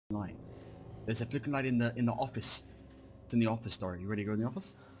light. There's a flickering light in the office. It's in the office, Dory. You ready to go in the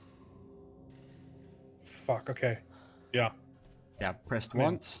office? Fuck, okay. Yeah. Yeah, pressed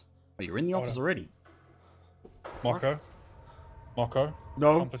once. Oh, you're in the office already. Mako? Mako?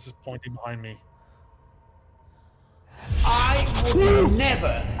 No. Compass is pointing behind me. I would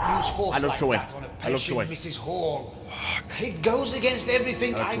never use force like away. that on a I looked patient, away. Mrs. Hall. It goes against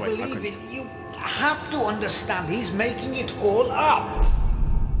everything I believe in. You have to understand he's making it all up.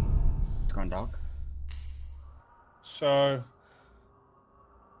 It's gone dark. So...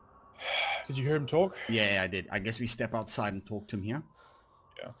 Did you hear him talk? Yeah, I did. I guess we step outside and talk to him here.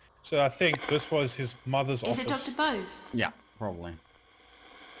 Yeah. So I think this was his mother's office. Is it Dr. Bose? Yeah, probably.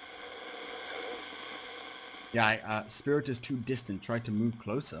 Yeah, Spirit is too distant. Try to move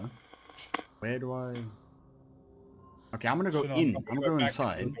closer. Where do I... Okay, I'm gonna go in. I'm gonna go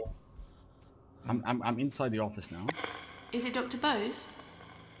inside. I'm inside the office now. Is it Dr. Bose?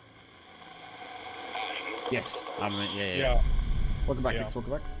 Yes. Yeah. Welcome back, Hicks.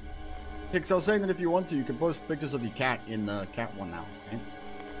 Welcome back. Hicks, I was saying that if you want to, you can post pictures of your cat in the cat one now. Okay?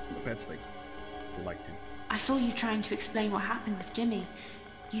 The pets thing. If you'd like to. I saw you trying to explain what happened with Jimmy.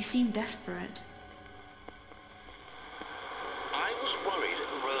 You seem desperate. I was worried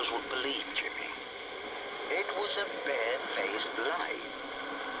Rose would believe Jimmy. It was a bare-faced lie.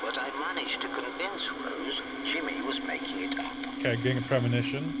 But I managed to convince Rose Jimmy was making it up. Okay, getting a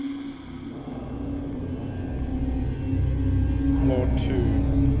premonition. Floor 2.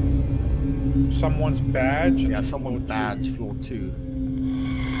 Someone's badge? Yeah, someone's badge, floor 2. So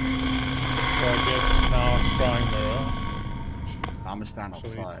I guess now scrying mirror. I'm gonna stand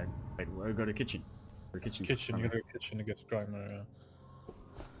outside. Wait, we'll go to kitchen. The kitchen. Kitchen, you gotta go to kitchen to get scrying mirror, yeah.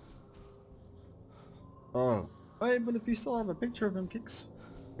 Oh. Hey, but if you still have a picture of him, Kicks,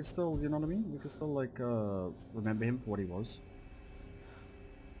 you can still, you know what I mean? You can still, like, remember him for what he was.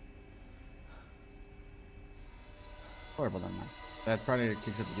 Sorry about that, man. That probably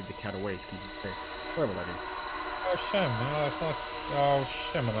Kicks have to give the cat away. Sorry about that, dude. Oh, shame, man. Oh, that's nice. Oh,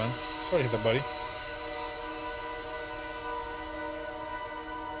 shame, man. Sorry to hear that, buddy.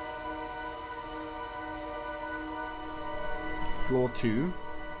 Floor 2.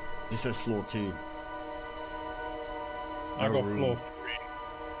 It says floor 2. I got room. floor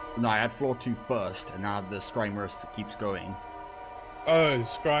 3. No, I had floor 2 first, and now the scrying mirror keeps going. Oh,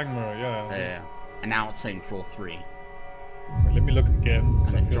 scrying mirror, yeah. Yeah. And now it's saying floor 3. Wait, let me look again.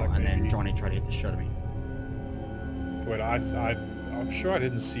 And then Johnny tried to hit the shut at me. Wait, I'm sure I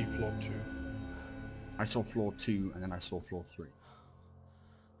didn't see floor 2. I saw floor 2, and then I saw floor 3.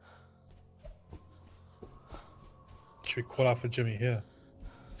 Should we call out for Jimmy here?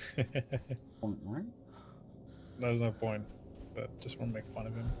 Right? There's no point, but just want to make fun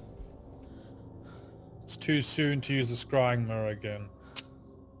of him. It's too soon to use the scrying mirror again.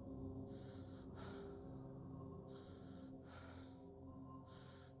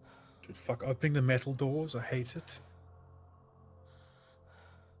 Dude, fuck, opening the metal doors, I hate it.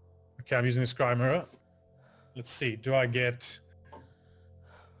 Okay, I'm using the scrying mirror. Let's see, do I get...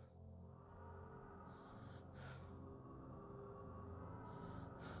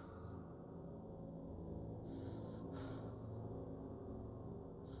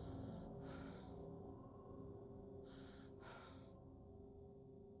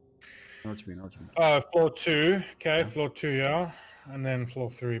 I know what you mean. Floor 2. Okay, floor 2, yeah. And then floor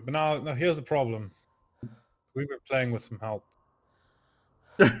 3. But now here's the problem. We've been playing with some help.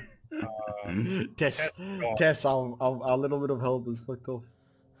 Tess, our little bit of help is fucked off.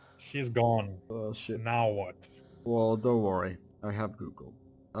 She's gone. Oh shit. So now what? Well, don't worry. I have Google.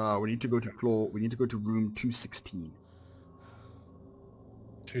 We need to go to room 216.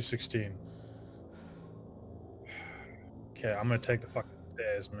 216. Okay, I'm gonna take the fucking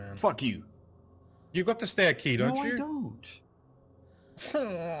stairs, man. Fuck you. You got the stair key, don't No, you? I don't.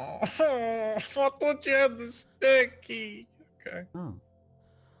 I thought you had the stair key. Okay. Oh.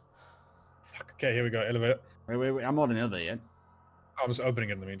 Fuck. Okay, here we go. Elevator. Wait. I'm not in the elevator yet. I'm just opening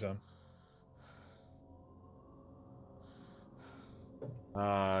it in the meantime.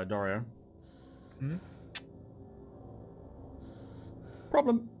 Dario. Hmm?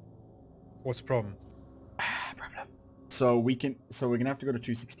 Problem. What's the problem? Problem. So we're gonna have to go to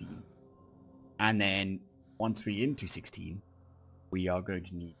 216. And then once we're in 216, we are going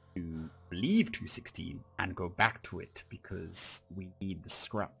to need to leave 216 and go back to it because we need the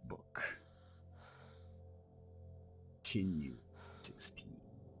scrapbook. Continue 16.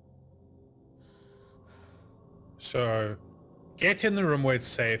 So, get in the room where it's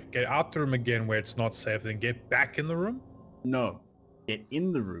safe, get out the room again where it's not safe, then get back in the room? No. Get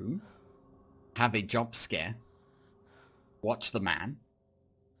in the room, have a jump scare, watch the man,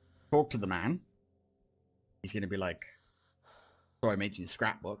 talk to the man. He's gonna be like, sorry, I made you a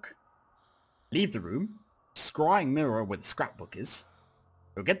scrapbook. Leave the room, scrying mirror where the scrapbook is.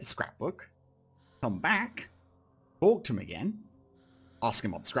 Go get the scrapbook. Come back. Talk to him again. Ask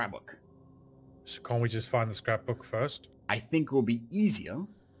him about the scrapbook. So can't we just find the scrapbook first? I think it will be easier.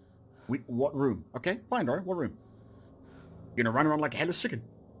 What room? Okay, fine, Dory. What room? You're gonna run around like a headless chicken.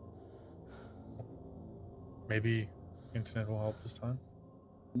 Maybe internet will help this time.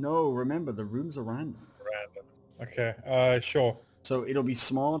 No, remember, the rooms are random. Random. Okay, sure. So it'll be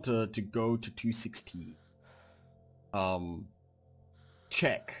smarter to go to 216.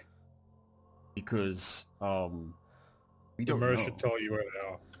 Check. Because, we The don't mirror know. should tell you where they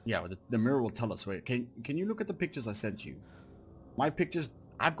are. Yeah, the mirror will tell us. Wait, can you look at the pictures I sent you? My pictures,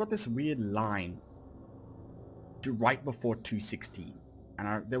 I've got this weird line to right before 216.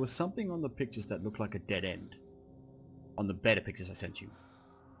 And there was something on the pictures that looked like a dead end. On the better pictures I sent you.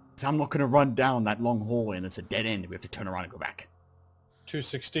 So I'm not going to run down that long hallway and it's a dead end. We have to turn around and go back.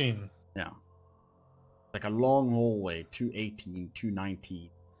 216. Yeah. Like a long hallway, 218, 219,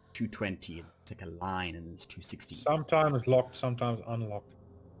 220. It's like a line and it's 216. Sometimes locked, sometimes unlocked.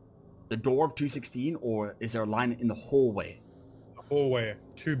 The door of 216, or is there a line in the hallway? The hallway,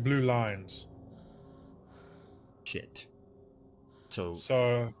 2 blue lines. Shit.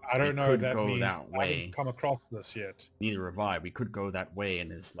 So I don't know. could That go means that I way. haven't come across this yet. neither have I. We could go that way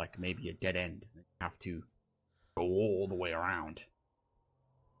and there's like maybe a dead end. You have to go all the way around.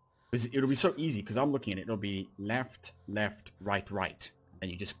 It'll be so easy because I'm looking at it. It'll be left, left, right, right.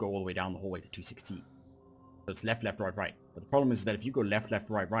 And you just go all the way down the hallway to 216. So it's left, left, right, right. But the problem is that if you go left, left,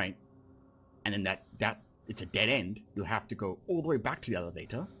 right, right, and then that it's a dead end, you'll have to go all the way back to the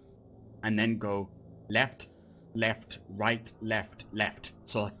elevator and then go left, left, right, left, left.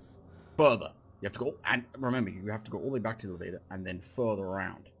 So like further. You have to go, and remember, you have to go all the way back to the elevator and then further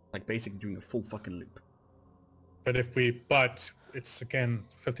around. Like basically doing a full fucking loop. But it's again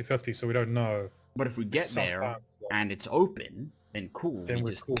 50-50, so we don't know. But if we get there Sometimes, yeah. and it's open, then cool. Then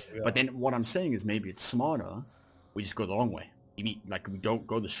we're cool, yeah. But then what I'm saying is maybe it's smarter. We just go the long way. You mean like we don't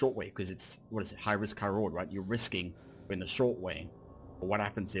go the short way because it's high risk, high reward, right? You're risking in the short way. But what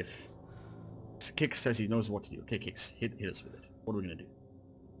happens if Kix says he knows what to do? Okay, Kix, hit us with it. What are we gonna do?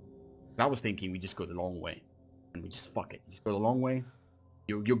 I was thinking we just go the long way, and we just fuck it. Just go the long way.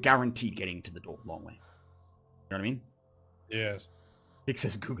 You're guaranteed getting to the door the long way. You know what I mean? Yes. Kix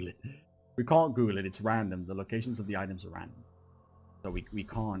says Google it. We can't Google it. It's random. The locations of the items are random, so we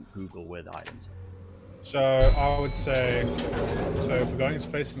can't Google where the items are. So I would say, so if we're going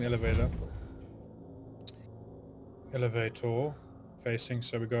facing the elevator facing,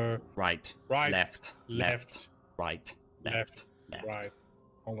 so we go Right, right, left, left, right, left, left. right.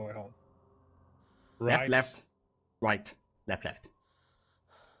 Hold on, Left, right, left, right, left, left.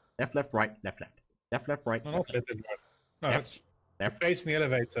 Left, left, right, left, left. Left, left, right, No, left, not left. left, right. No, Left, it's left. facing the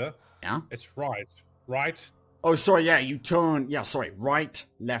elevator. Yeah? It's right, right. Oh, sorry, yeah, you turn, yeah, sorry, right,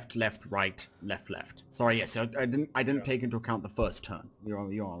 left, left, right, left, left. Sorry, yes, I didn't take into account the first turn. You're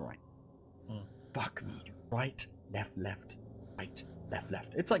all right. Fuck me, dude. Right, left, left, right, left,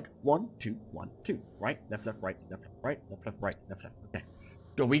 left. It's like 1, 2, 1, 2. Right, left, left, right, left, left, right, left, left, right, left, left. Okay.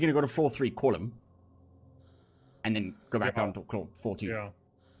 So we're gonna go to 4-3, call him, and then go back down to call 4-2. Yeah.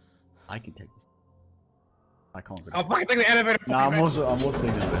 I can take this. I can't go. I'll fucking take the elevator. No, I'm also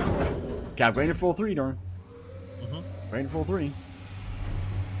thinking of it. Okay, I'm going to 4-3, darn. Going to 4-3.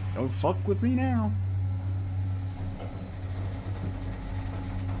 Don't fuck with me now.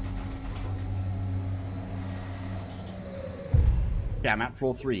 Yeah, I'm at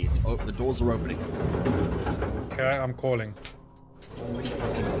 4-3. It's the doors are opening. Okay, I'm calling. Already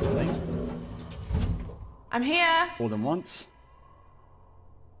fucking opening. I'm here. Call them once.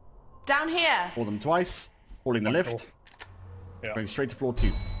 Down here. Call them twice. Calling the lift. Off. Yeah. Going straight to floor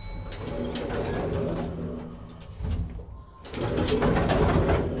 2.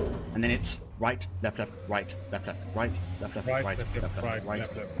 And then it's right, left, left, right, left, left, right, left, left, Right, right, left, left, left, left, right, right.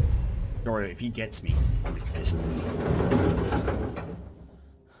 left, left. Dory, if he gets me, I'll be pissed.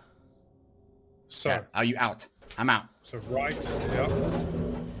 So, Yeah, are you out? I'm out. so right, yeah.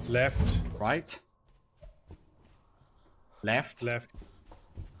 Left, Right. Left. left.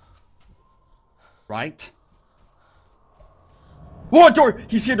 Right. Whoa, Dory!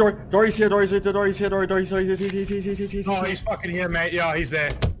 He's here, Dory! Dory's here, Dory's here, Dory's here, Dory's here, he's Oh, here. he's fucking here, mate. Yeah, he's there.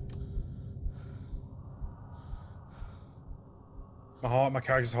 My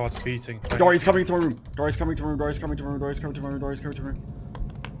character's heart's beating. Dory's coming to my room. Dory's coming to my room. Dory's coming to my room. Dory's coming to my room. Dory's coming to my room.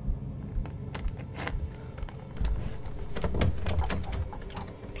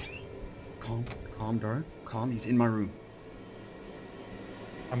 Calm, Dory. Calm. He's in my room.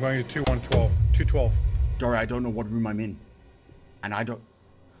 I'm going to 2112. 212. Dory, I don't know what room I'm in. And I don't...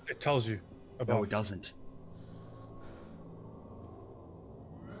 It tells you above. No, it doesn't.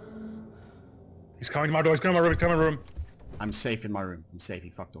 He's coming to my door. He's coming to my room. He's coming to my room. I'm safe in my room. I'm safe. He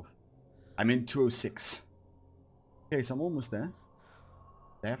fucked off. I'm in 206. Okay, so I'm almost there.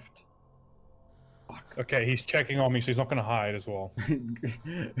 Left. Fuck. Okay, he's checking on me, so he's not going to hide as well.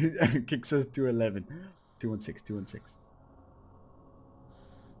 Kick says 211. 216. 216.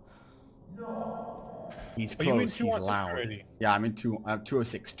 He's Are you in close. He's 216 loud. already? Yeah, I'm in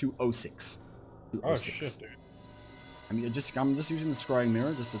 206. 206. Oh shit, dude. I mean, I'm just using the scrying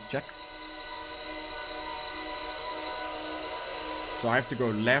mirror just to check. So I have to go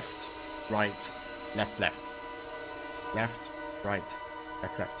left, right, left, left. Left, right,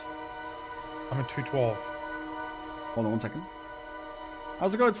 left, left. I'm at 212. Hold on 1 second.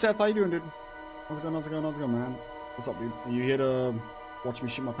 How's it going, Seth? How you doing, dude? How's it going? How's it going? How's it going, man? What's up, dude? Are you here to watch me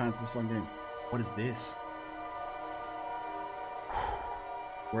shit my pants this fun game? What is this?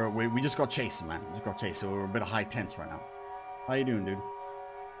 We just got chased, man. We just got chased, so we're a bit of high tense right now. How you doing, dude?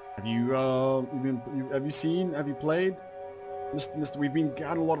 Have you have you played? Mr. We've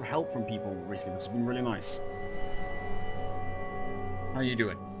had a lot of help from people recently, which has been really nice. How you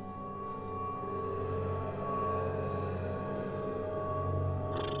doing?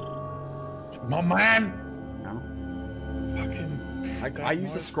 My man! No? Fucking... I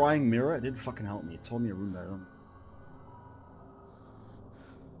used the scrying mirror. It didn't fucking help me. It told me a room that I don't...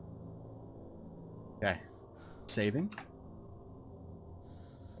 Okay. Saving.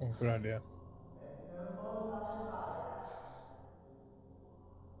 Oh, good idea.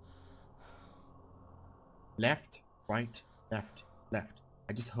 Left, right, left, left.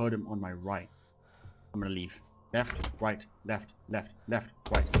 I just heard him on my right. I'm gonna leave. Left, right, left, left, left,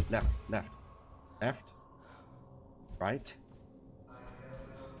 right, left, left, left, right.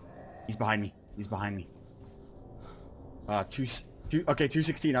 He's behind me. He's behind me. Okay,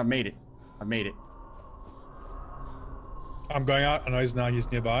 216. I've made it. I've made it. I'm going out. I know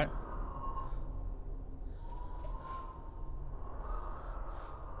he's nearby.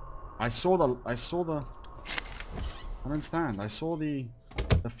 I saw the I don't understand. I saw the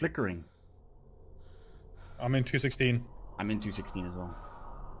flickering. I'm in 216. I'm in 216 as well.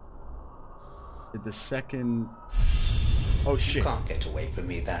 Did the second... Oh shit. You can't get away from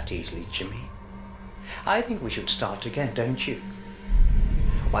me that easily, Jimmy. I think we should start again, don't you?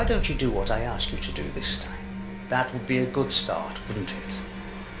 Why don't you do what I asked you to do this time? That would be a good start, wouldn't it?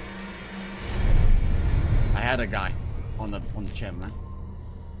 I had a guy on the chair, man.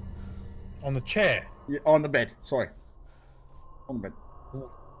 On the chair? Yeah, on the bed. Sorry. On the bed.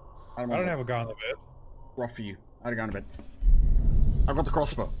 I don't have a guy on the bed. Rough for you. I had a guy on the bed. I got the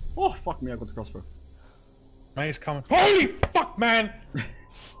crossbow. Oh fuck me! I got the crossbow. Man, he's coming. Holy fuck, man!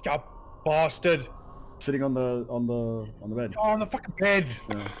 You bastard! Sitting on the bed. Oh, on the fucking bed.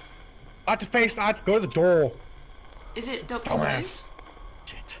 Yeah. I had to go to the door. Is it Dr. Dumbass.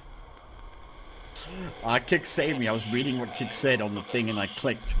 Shit. Kick saved me. I was reading what Kick said on the thing and I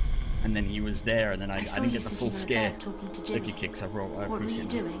clicked. And then he was there and then I didn't get the full scare. Thank you, Kicks. I appreciate it. What were you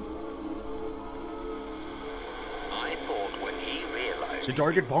doing? I thought when he realized... Did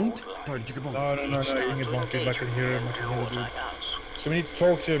Dory get bonked? Dory, did you get bonked? No, he didn't get bonked. I could hear him. I could hear What the dude. I asked. So we need to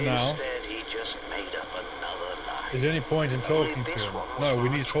talk to him now. Instead, he just made up another lie. Is there any point in talking to him? No, we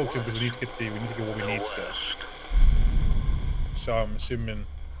need to talk to him because we need to get what we need still. Worst. So I'm assuming.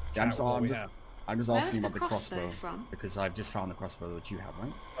 Yeah, I'm just Where's asking the about the crossbow crossbow from? because I've just found the crossbow that you have,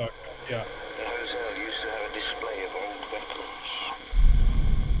 right? Okay, yeah. The hotel used to have a display of old weapons.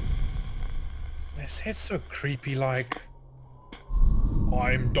 This head's so creepy. Like,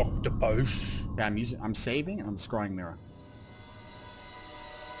 I'm Dr. Bose. Yeah, I'm saving and I'm scrying mirror.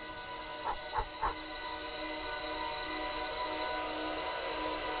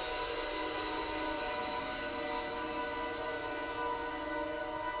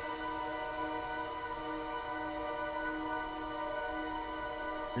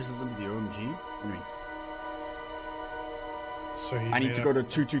 This isn't the OMG. Anyway, So I need to go to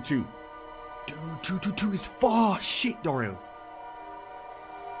 222. Dude, 222 is far. Shit, Dario.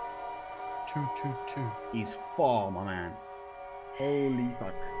 222. He's far, my man. Holy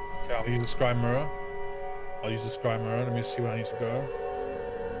fuck. Okay, I'll use the scry mirror. Let me see where I need to go.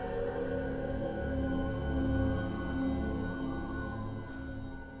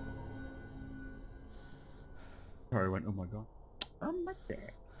 Dario went, oh my god. Oh my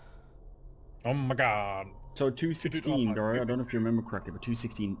god. Oh my god. So 216, Dario, I don't know if you remember correctly, but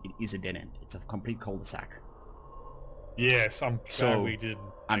 216 it is a dead end. It's a complete cul-de-sac. Yes, I'm glad So, we did.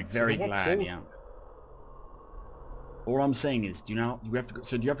 I'm very What glad, door- yeah. All I'm saying is, you have to go,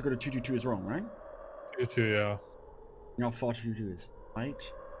 so do you have to go to 222 as well, right? 2, yeah. You know how far 222 is? Right,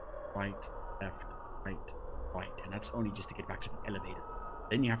 left, right. And that's only just to get back to the elevator.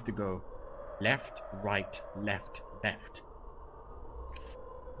 Then you have to go left, right, left.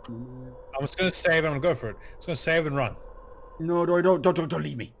 I'm just gonna save and I'm gonna go for it. Just gonna save and run. No, don't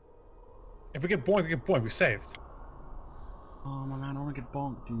leave me. If we get boink, we get boink. We saved. Oh my man, I don't want to get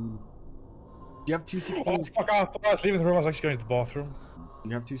bonked, dude. Do you have 216? Oh fuck! I thought I was leaving the room. I was actually going to the bathroom.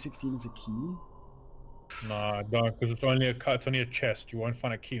 You have 216 as a key? No, I don't, because it's only a chest. You won't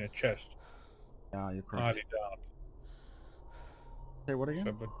find a key in a chest. Yeah, you're correct. Highly doubt. Say what again?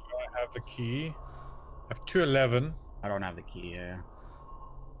 So, but do I have the key? I have 211, I don't have the key, yeah.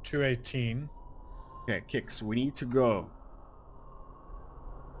 218. Okay, Kicks, we need to go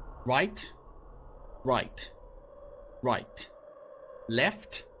right, left,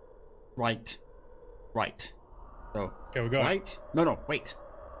 right. So, Okay, we go. right? No, wait.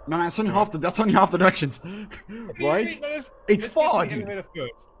 No, that's only half the directions. Right? It's far, Let's get to the dude. elevator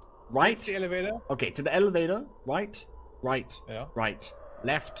first. Right? To the elevator. Okay, to the elevator. Right, Yeah. right,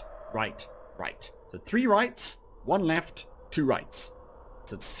 left, right. So 3 rights, 1 left, 2 rights.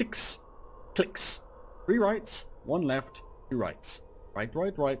 So it's 6 clicks. 3 rights, 1 left, 2 rights. Right,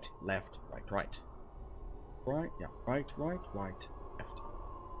 left, right. Right, yeah, right, left.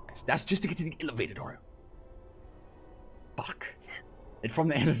 That's just to get to the elevator, Doro. Fuck. And from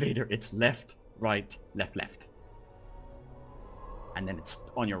the elevator, it's left, right, left. And then it's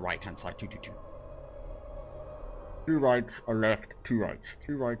on your right-hand side, 222. 2 rights, a left, 2 rights.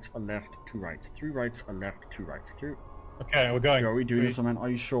 2 rights, a left, 2 rights. 3 rights, a left, 2 rights. Okay, we're going. Are we doing this, man? Are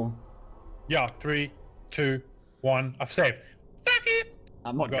you sure? Yeah, 3, 2, 1. I've saved. Fuck it!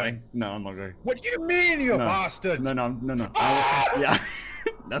 I'm not Going. going. No, I'm not going. What do you mean, you No. bastard? No. Yeah,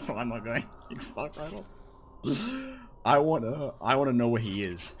 that's why I'm not going. You fuck right off. I wanna know where he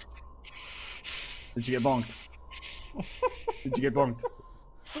is. Did you get bonked?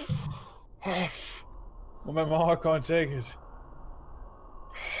 Well, my heart can't take it.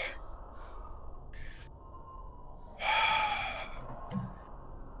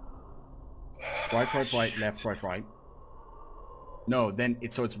 Right, left, right. No, then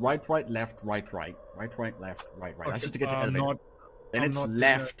it's right, left, right, left, right. Okay, That's just to get to the elevator. Then I'm it's not doing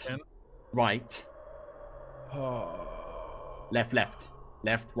left, that again. right, Oh. left, left.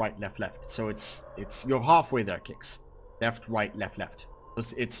 So it's you're halfway there, Kicks. Left, right, left.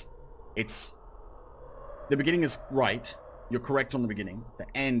 It's the beginning is right. You're correct on the beginning. The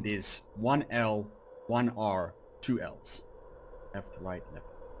end is 1 L, 1 R, 2 L's. Left, right, left.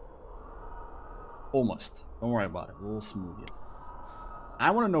 Almost. Don't worry about it. We'll smooth it.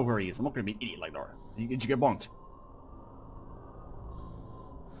 I want to know where he is. I'm not going to be an idiot like Dora. Did you get bonked?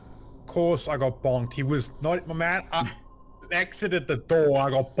 Of course I got bonked. He was not... My man, I exited the door. I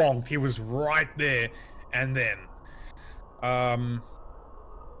got bonked. He was right there. And then...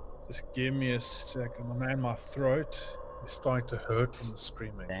 Just give me a second. My man, my throat is starting to hurt from the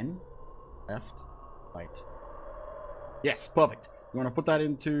screaming. Then, left, right. Yes, perfect. You want to put that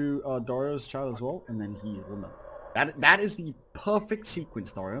into Dorio's chat as well, and then he will know. That is the perfect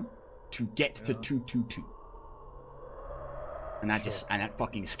sequence, Dorio, to get to 222. And that that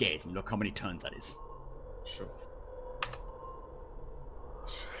fucking scares me. Look how many turns that is. Sure.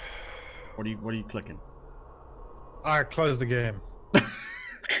 What are you clicking? I closed the game.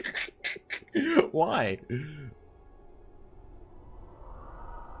 Why?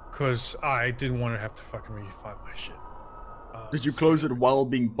 Because I didn't want to have to fucking refight my shit. Did you close it while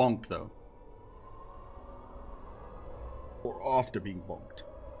being bonked, though? Or after being bonked?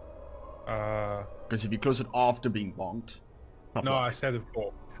 Because if you close it after being bonked... No, I said it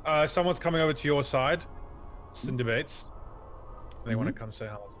before. Someone's coming over to your side. Cinderbaits. They want to come say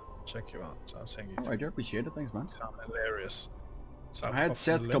hello. Check you out. So I'm saying you Alright, I appreciate it. Thanks, man. sound hilarious. So I had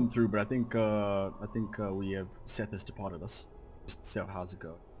Seth come through, but I think we have Seth has departed us. Just see how's it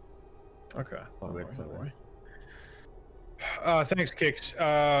go. Okay. Oh, wait, don't worry. Thanks, Kicks.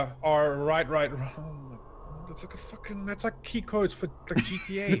 Our right. Oh my God, that's like a fucking. That's like key codes for like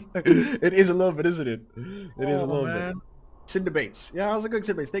GTA. It is a little bit, isn't it? It is a little man. bit. Cinderbaits. Yeah, how's it going,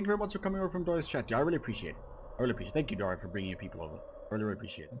 Cinderbaits? Thank you very much for coming over from Dora's chat. Yeah, I really appreciate it. Thank you, Dora, for bringing your people over. I really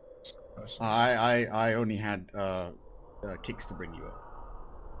appreciate it. I only had Kicks to bring you over.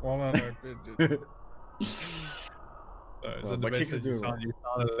 Well, no. But Kicks is you doing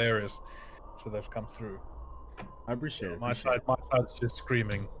sound hilarious. So they've come through. I appreciate it. My side's just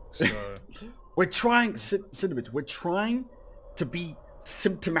screaming. So We're trying, Cinderbaits, we're trying to be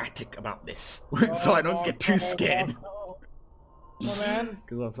symptomatic about this, so I don't get too scared. Oh, man.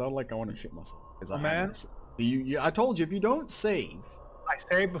 Because I sound like I want to shit myself. Man. I told you, if you don't save... I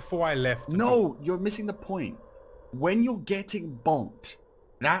saved before I left. No, you're missing the point. When you're getting bonked,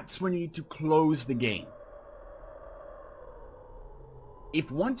 that's when you need to close the game. If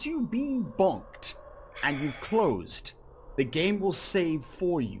once you've been bonked and you've closed, the game will save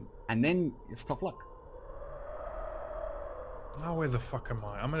for you. And then it's tough luck. Now where the fuck am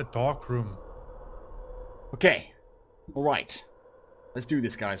I? I'm in a dark room. Okay. Alright. Let's do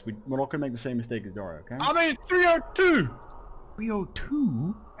this, guys. We're not going to make the same mistake as Dora, okay? I'm in 302!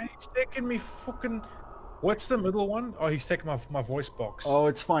 302? And he's taking me fucking... What's the middle one? Oh, he's taking my voice box. Oh,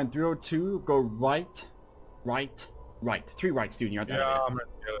 it's fine. 302, go right, right, right. 3 rights, dude. You're yeah, I'm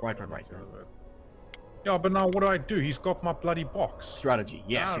right. Yeah, but now what do I do? He's got my bloody box. Strategy.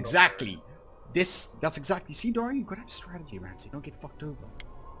 Yes, exactly. That's exactly... See, Dora, you got to have strategy, man, so you don't get fucked over.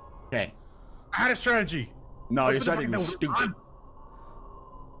 Okay. I had a strategy. No, your strategy was stupid.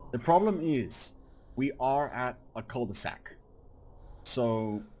 The problem is, we are at a cul-de-sac.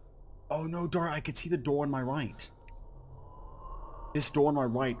 So... Oh no, Dora, I can see the door on my right. This door on my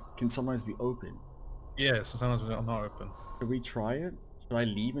right can sometimes be open. Yes, sometimes I'm not open. Should we try it? Should I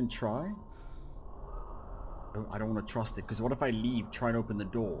leave and try? I don't want to trust it, because what if I leave, try and open the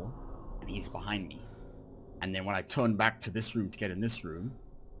door, and he's behind me? And then when I turn back to this room to get in this room,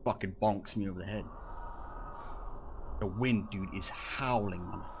 fucking bonks me over the head. The wind, dude, is howling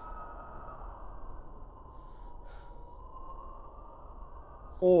on it.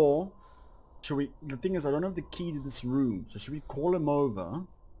 Or, should we... The thing is, I don't have the key to this room, so should we call him over?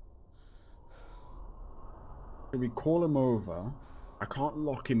 Should we call him over? I can't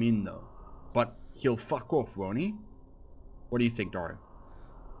lock him in, though. But he'll fuck off, won't he? What do you think, Dora?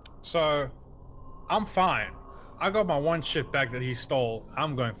 So, I'm fine. I got my one shit back that he stole.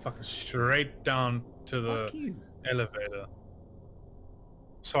 I'm going fucking straight down to the elevator.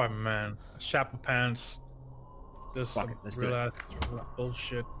 Sorry, man. I shat my pants. This some real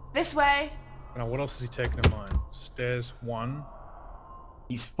bullshit. This way. Now, what else is he taking in mind? Stairs 1.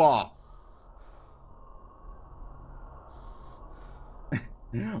 He's far.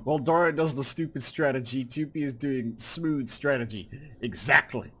 While Dora does the stupid strategy, 2P is doing smooth strategy.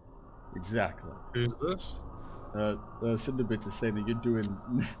 Exactly. Exactly. Who's this? Cinderbits is saying that you're doing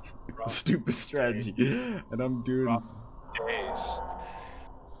stupid strategy, and I'm doing...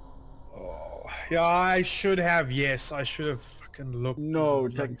 Oh, yeah, I should have, yes, I should have fucking looked... No,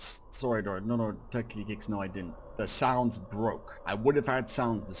 sorry, Dora. No, technically, Kicks, no, I didn't. The sounds broke. I would have had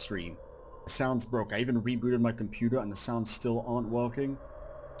sounds to stream. The sounds broke. I even rebooted my computer, and the sounds still aren't working.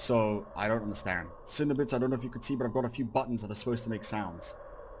 So, I don't understand. Cinderbits, I don't know if you could see, but I've got a few buttons that are supposed to make sounds.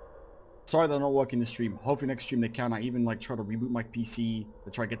 Sorry they're not working this stream. Hopefully next stream they can. I even try to reboot my PC to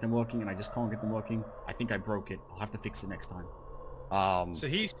try to get them working, and I just can't get them working. I think I broke it. I'll have to fix it next time. So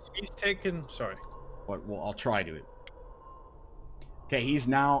he's taken... Sorry. But, well, I'll try to. Okay, he's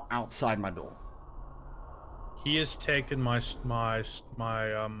now outside my door. He has taken my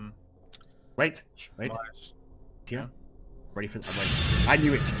Wait. Yeah. Ready for this? I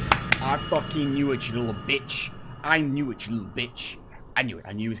knew it. I fucking knew it, you little bitch. I knew it, you little bitch. I knew it.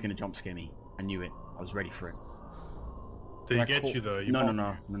 I knew he was gonna jump scare me. I knew it. I was ready for it. Did he get you though?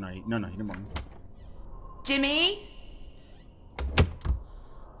 No, he didn't want me. Jimmy?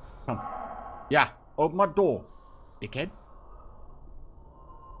 Come. Yeah, open my door, dickhead.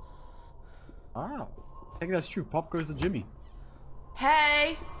 Ah, I think that's true. Pop goes to Jimmy.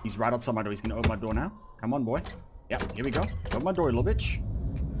 Hey? He's right outside my door. He's gonna open my door now. Come on, boy. Yep, here we go. Open my door, you little bitch.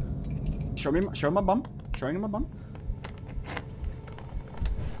 Show him my bum. Showing him my bum.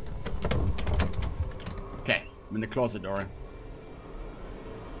 Okay, I'm in the closet, Dora.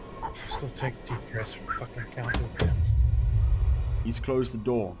 Still take deep breaths from fucking counting again. He's closed the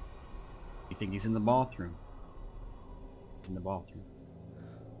door. You think he's in the bathroom? He's in the bathroom.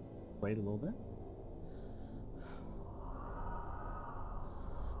 Wait a little bit.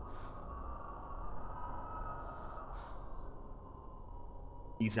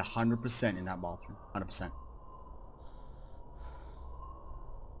 He's 100% in that bathroom. 100%.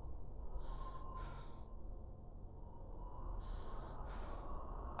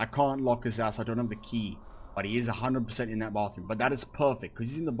 I can't lock his ass. I don't have the key. But he is 100% in that bathroom. But that is perfect. Because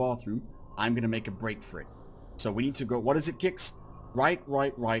he's in the bathroom, I'm going to make a break for it. So we need to go... What is it, Kicks? Right,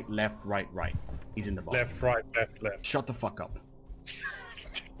 left, right. He's in the bathroom. Left, right, left. Shut the fuck up.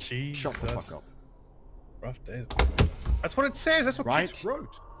 Jesus. Shut the fuck up. Rough day. That's what it says. That's what Kicks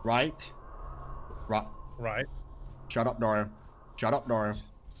wrote. Right. Shut up, Dora. Okay.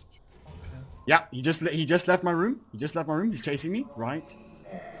 Yeah, he just left my room. He's chasing me. Right.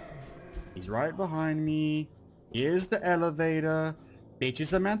 He's right behind me. Here's the elevator.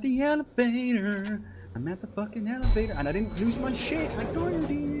 Bitches, I'm at the elevator. I'm at the fucking elevator, and I didn't lose my shit. I thought you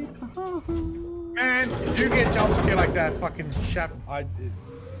did. Man, if you get jump scare like that, fucking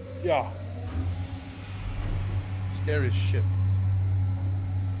yeah. Scary as shit.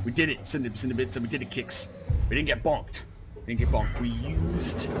 We did it, Cinnabits and we did it, Kicks. We didn't get bonked. We didn't get bonked. We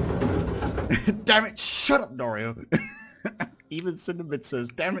used... Damn it, shut up, Dario. Even Cinnabit says,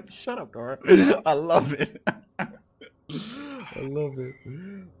 damn it, shut up, Dario. I love it. I love it.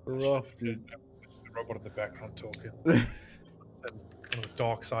 Rough, dude. There's a robot in the background talking. One of the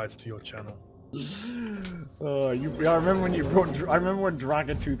dark sides to your channel. I remember when you brought... I remember when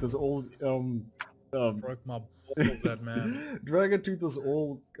Dragontooth was old... Broke my balls, that man. Dragontooth was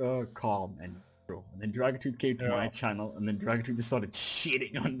all calm and bro, and then Dragontooth came to my channel, and then Dragontooth just started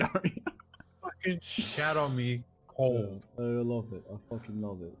shitting on Dario. Fucking shat on me cold. I love it. I fucking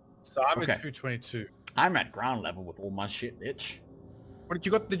love it. So I'm at 222. I'm at ground level with all my shit, bitch. What did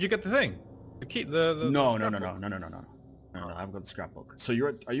you got? Did you get the thing? The key? The No. scrapbook? No, I've got the scrapbook. So are you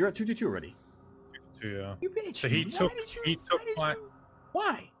at 222 already? Yeah. You bitch. So he took my.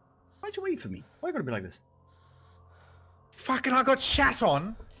 Why? Why'd you wait for me? Why you gotta be like this? Fucking, I got shat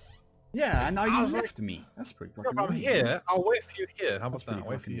on. Yeah, and now you was left me. That's pretty fucking If I'm rude. here, I'll wait for you here. How That's about that? pretty I'll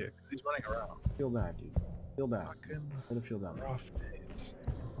wait for fucking- you. 'Cause he's running around. Feel bad, dude. Feel bad. Fucking Gotta feel bad. rough days.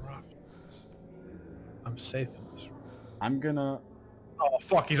 Rough days. I'm safe in this room. I'm gonna... Oh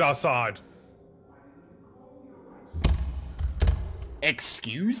fuck, he's outside.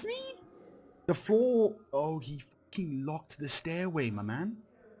 Excuse me? The floor... Oh, he fucking locked the stairway, my man.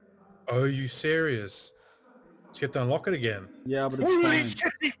 Oh, you serious? So you have to unlock it again. Yeah, but it's Holy fine.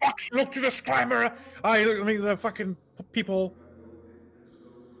 shit, he fucking looked at the scammer! I look at me, the fucking people.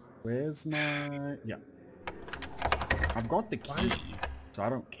 Where's my... Yeah. I've got the key, so I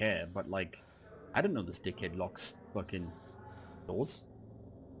don't care, but like... I didn't know this dickhead locks fucking doors.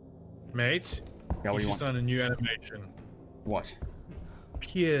 Mate, Yeah, what do he's you just want? done a new animation. What?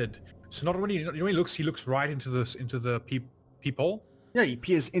 Peered. So not only, you know, when he looks right into the people. Yeah, he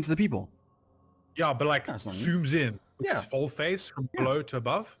peers into the people. Yeah, but like That's not new. zooms in with Yeah. his full face from below to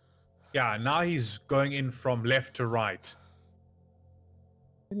above. Yeah, now he's going in from left to right.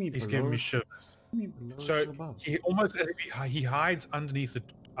 What do you mean He's below? giving me shivers. What do you mean below So to above? he almost as if he hides underneath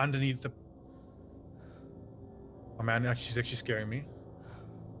the. Oh man, she's actually scaring me.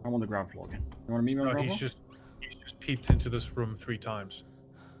 I'm on the ground floor again. You want to meet me on the No, ground he's floor? just peeped into this room 3 times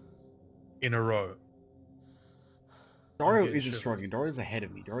in a row. Dario getting isn't shivers. struggling. Dario's ahead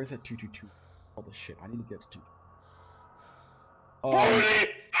of me. Dario's at 222. All the shit. I need to get to 2. Oh, Holy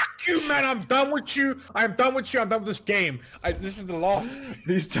fuck you, man! I'm done with you. I'm done with you. I'm done with this game. This is the last.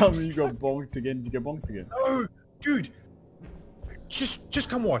 please tell me you got bonked again. Did you get bonked again? No, dude. Just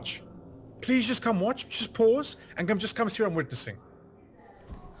come watch. Please just come watch. Just pause and come see what I'm witnessing.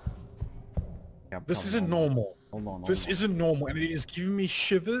 Yeah, This probably. isn't normal. Hold on. This isn't normal, and it is giving me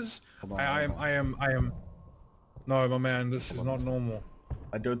shivers. Hold on, I hold am. No, my man, this is not normal.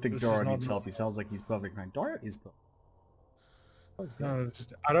 I don't think This is Dario not needs help. He sounds like he's perfect, man. Dario is perfect. No,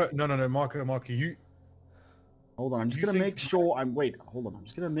 I don't. No, Marco, you. Hold on. I'm just You gonna think- make sure. Hold on. I'm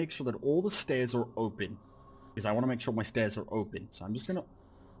just gonna make sure that all the stairs are open, because I want to make sure my stairs are open. So I'm just gonna.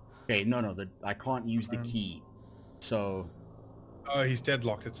 Okay, no, I can't use the key. So Oh, he's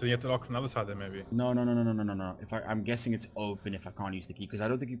deadlocked it, so you have to lock from the other side then maybe. no. If I'm guessing it's open if I can't use the key, because I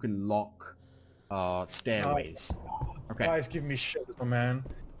don't think you can lock stairways. Okay. Guys, give me shit, my man.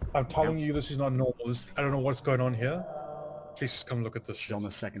 I'm telling you, this is not normal. I don't know what's going on here. Please just come look at this He's shit. on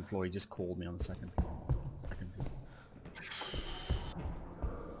the second floor. He just called me on the second floor.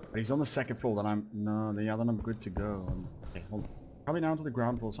 But he's on the second floor. Then then I'm good to go. Okay, hold on. Coming down to the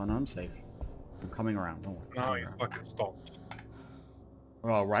ground floor, so I know I'm safe. I'm coming around. Don't worry. No, Coming he's around. fucking stopped.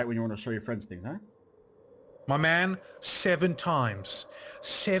 Oh, right when you want to show your friends things, huh? My man, 7 times.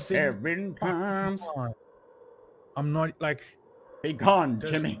 7 times. times. I'm not like. Be gone,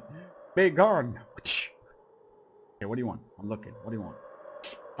 Just- Jimmy. Be gone. Okay, what do you want? I'm looking. What do you want?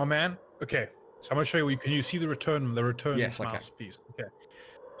 My man. Okay, so I'm gonna show you. Can you see the return? The return Yes, I can. mouse piece. Okay.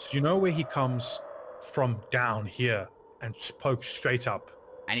 So you know where he comes from down here and pokes straight up.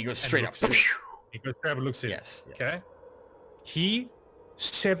 And he goes and straight up. looks in. He goes straight up and looks in. Yes, yes. Okay. He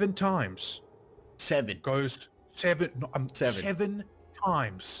 7 times 7. goes 7. No, 7. 7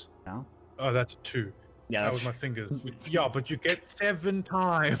 times. No? Oh, that's 2. Yeah, That was my fingers. Yeah, but you get 7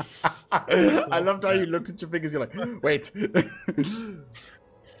 times. I loved how you looked at your fingers. You're like, wait.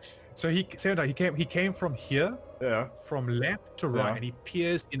 So he came from here, Yeah. from left to right, Yeah. and he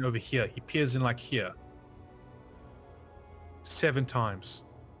peers in over here. He peers in like here. 7 times.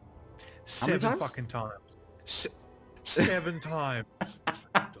 How many 7 times? fucking times. 7 times.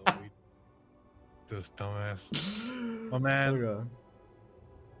 this dumbass. My man. Okay.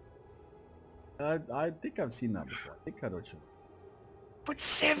 I think I've seen that before. I think I know what you. But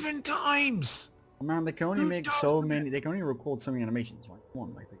 7 times! Man, they can only Who make does so that? many. They can only record so many animations. Right? Come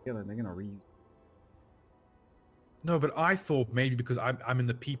on, like they're gonna reuse. No, but I thought maybe because I'm in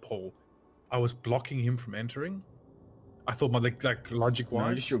the peephole, I was blocking him from entering. I thought my like logic wise.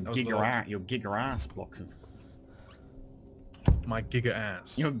 No, just your giga ass blocks him. My giga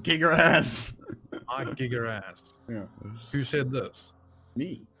ass. Your giga ass. My giga ass. Yeah. Who said this?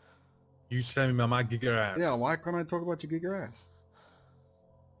 Me. You said me about my giga ass. Yeah. Why can't I talk about your giga ass?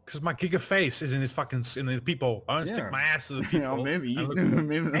 Because my giga face is in his fucking in the peephole. I don't stick my ass to the peephole. Yeah, maybe. and look-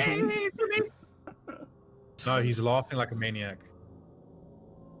 Maybe that's what No, he's laughing like a maniac.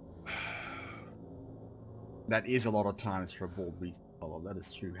 That is a lot of times for a bald reason. Oh, that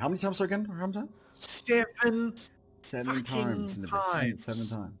is true. How many times again? How many times? 7 Seven times. In the bit. 7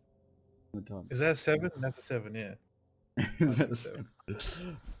 times. 7 times. Is that a 7? That's a 7, yeah. Is that a 7?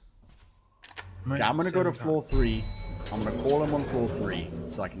 Okay, I'm gonna go to floor 3. I'm gonna call him on floor 3,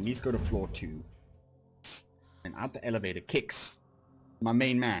 so I can at least go to floor 2. And at the elevator, Kicks, my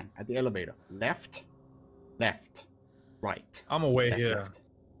main man, at the elevator, left, left, right. I'm away left, here. left,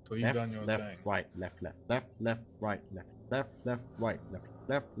 So you left, done your left, thing. right, left, left, left, left, right, left, left, left, right, left,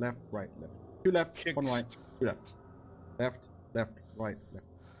 left, left, right, left. 2 lefts, 1 right, 2 lefts. Left, left, right, left.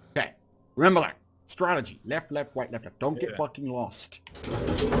 Okay, remember that. Strategy. Left, left, right, left, left. Don't get fucking lost.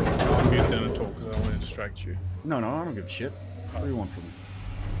 I'll mute down and talk because I don't want to distract you. No, I don't give a shit. What do you want from me?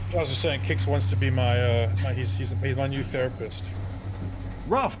 I was just saying, Kix wants to be my, he's my new therapist.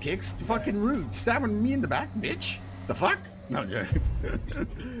 Rough, Kicks. Fucking rude. Stabbing me in the back, bitch. The fuck? No, I'm joking.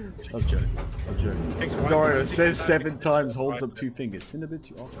 I'm joking. Kix, why- Dario says 7 times, holds up 2 fingers. Cinnabit,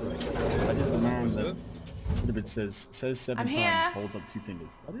 you are correct. That is the man What's that... it? Cinnabit says 7 I'm times, here. holds up 2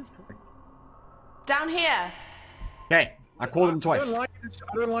 fingers. That is correct. Down here. Okay, I called him I twice.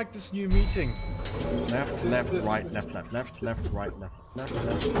 don't like this new meeting. Left, left, right, left, left, left, left, right, left, left,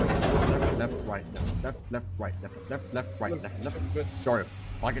 left, left, left, right, left, left, right, left, left, right, left, left. Sorry,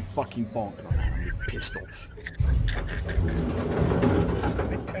 if I get fucking bonked, I'm gonna be pissed off.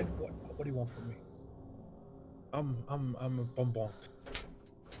 And what do you want from me? I'm a bonbon.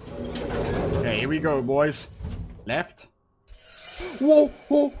 Okay, here we go, boys. Left. Whoa,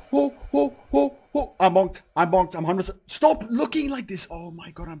 whoa, whoa, whoa, whoa, whoa. I'm bonked. I'm 100%. Stop looking like this. Oh my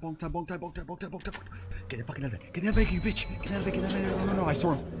god, I'm bonked. Get the fucking out of there. Get out of there, you bitch. Get out of there. No. I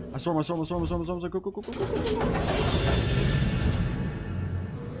saw him. Go.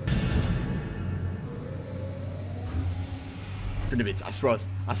 To the bits. I swear.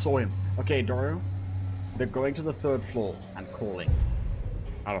 I saw him. Okay, Dario. They're going to the 3rd floor and calling.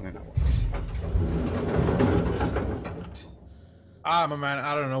 I don't think that works. My man,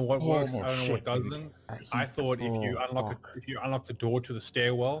 I don't know what works. Oh, I don't know shit, what dude. doesn't. I thought if you unlock the door to the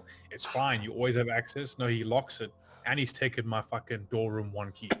stairwell, it's fine. You always have access. No, he locks it, and he's taken my fucking door room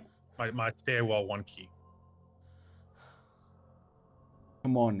 1 key, my stairwell 1 key.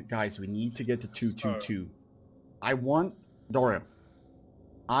 Come on, guys. We need to get to 222. I want Dario.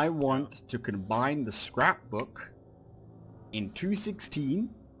 I want to combine the scrapbook in 216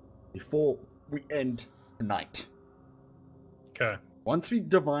 before we end tonight. Okay. Once we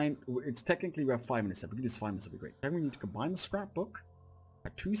divine, it's technically we have 5 minutes left. We can do this 5 minutes, it'll be great. Then we need to combine the scrapbook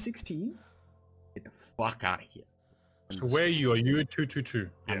at 216. Get the fuck out of here. So where are you? Are you at 222?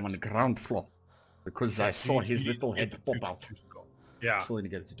 I'm on the ground floor because I saw his little head pop out. Yeah. Still need to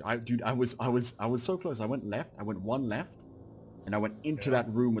get it. Dude, I was so close. I went left. I went 1 left, and I went into that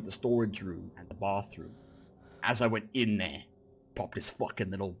room with the storage room and the bathroom. As I went in there, popped this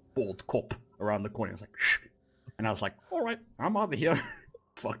fucking little bald cop around the corner. I was like, shh. And I was like, all right, I'm out of here.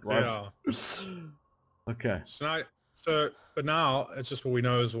 Fuck, right? Yeah. Okay. But now it's just what we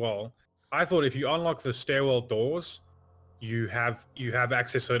know as well. I thought if you unlock the stairwell doors, you have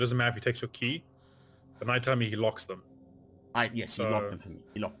access, so it doesn't matter if he takes your key. But nighttime he locks them. Yes, he locked them for me.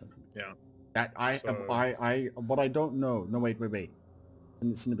 Yeah. That what I don't know. No, wait.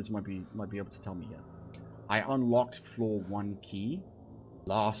 Cinnabits might be able to tell me here. I unlocked floor 1 key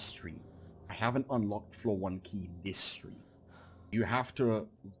last stream. I haven't unlocked floor 1 key this stream. You have to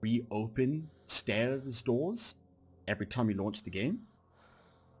reopen stairs doors every time you launch the game.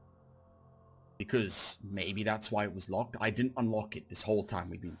 Because maybe that's why it was locked. I didn't unlock it this whole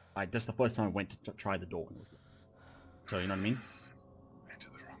time that's the first time I went to try the door and it was locked. So you know what I mean?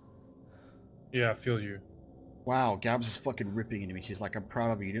 Yeah, I feel you. Wow, Gabs is fucking ripping into me. She's like, I'm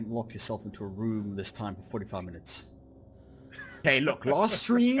proud of you. You didn't lock yourself into a room this time for 45 minutes. Okay, look, last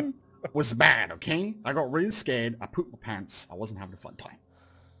stream was bad, okay? I got really scared. I pooped my pants. I wasn't having a fun time.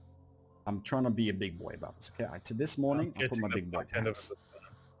 I'm trying to be a big boy about this. Okay, to this morning, I put my big boy pants.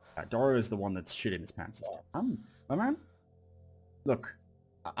 Dora is the one that's shit in his pants. My man. Look,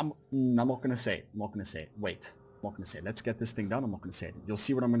 I'm not gonna say it. I'm not gonna say it. Wait, I'm not gonna say it. Let's get this thing done. I'm not gonna say it. You'll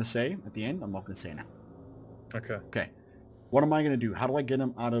see what I'm gonna say at the end. I'm not gonna say it now. Okay. Okay. What am I gonna do? How do I get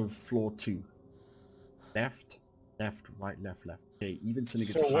him out of floor 2? Left, left, right, left, left. Okay, even Cynic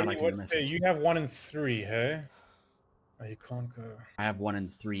gets highlighting the message. You have 1 and 3, hey? Oh, you can't go. I have 1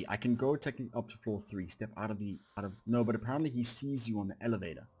 and 3. I can go technically up to floor 3. Step out of no, but apparently he sees you on the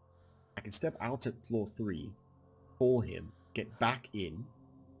elevator. I can step out at floor 3, call him, get back in,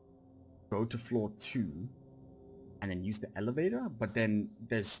 go to floor 2, and then use the elevator. But then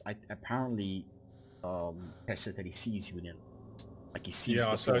there's apparently Tess said that he sees you in the elevator. Like he sees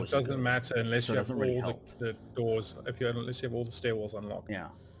the so it doesn't matter unless you have all the doors. Unless you have all the stairwells unlocked. Yeah.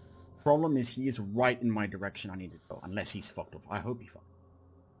 Problem is he is right in my direction I need to go, unless he's fucked off. I hope he fucked off.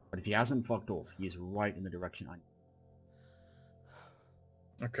 But if he hasn't fucked off, he is right in the direction I need.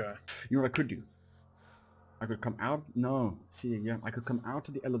 Okay. You know what I could do? I could come out. No, see again. I could come out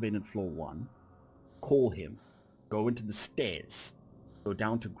to the elevator at floor 1, call him, go into the stairs, go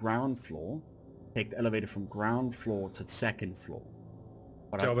down to ground floor, take the elevator from ground floor to 2nd floor.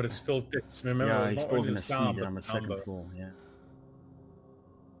 But it's still. Remember, yeah, he's still gonna see that I'm at 2nd floor. Yeah.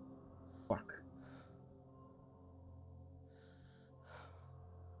 Fuck.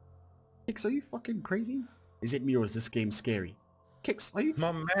 Kix, are you fucking crazy? Is it me or is this game scary? Kix, are you?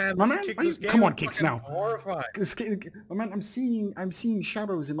 My man, Are you? Come on, Kix, now. Horrifying. My man, I'm seeing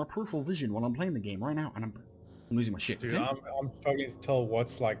shadows in my peripheral vision while I'm playing the game right now, and I'm losing my shit. Dude, okay? I'm struggling to tell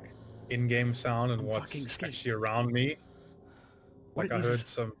what's like in-game sound and what's actually around me. Like I heard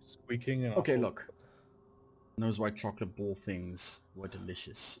some squeaking. And okay, look. Those white chocolate ball things were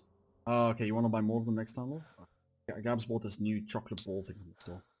delicious. Okay, you want to buy more of them next time, love? Gabs bought this new chocolate ball thing from the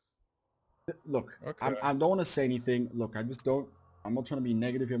store. Look, okay. I don't want to say anything. Look, I just don't. I'm not trying to be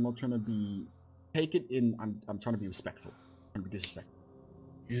negative here. I'm not trying to be. Take it in. I'm trying to be respectful. I'm trying to be disrespectful.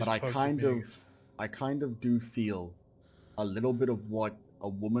 But I kind of do feel a little bit of what a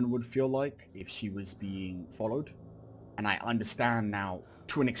woman would feel like if she was being followed. And I understand now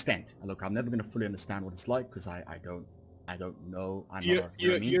to an extent. And look, I'm never going to fully understand what it's like because I don't know.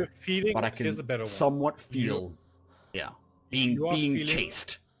 You're feeling, but I can somewhat feel, being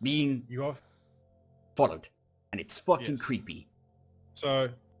chased, being followed, and it's fucking creepy. So,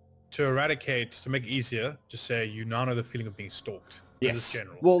 to make it easier, just say you now know the feeling of being stalked. Yes.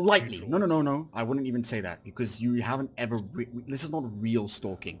 Well, lightly. No. I wouldn't even say that because you haven't ever. This is not real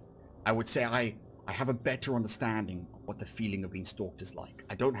stalking. I would say I have a better understanding of what the feeling of being stalked is like.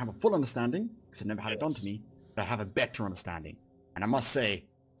 I don't have a full understanding because I've never had it done to me, but I have a better understanding. And I must say,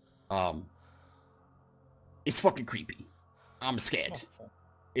 it's fucking creepy. I'm scared.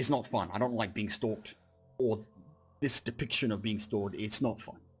 It's not fun. I don't like being stalked or this depiction of being stalked. It's not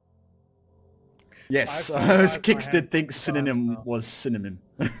fun. Yes, Kix did think synonym was synonym.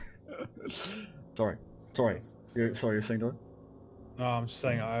 Sorry, you're saying that? No, I'm just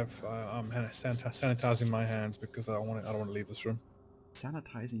saying I'm sanitizing my hands because I don't want to leave this room.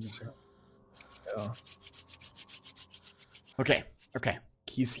 Sanitizing your hands. Yeah. Okay.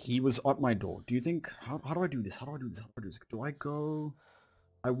 He was at my door. Do you think how do I do this? Do I go?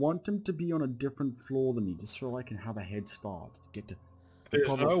 I want him to be on a different floor than me, just so I can have a head start to get to.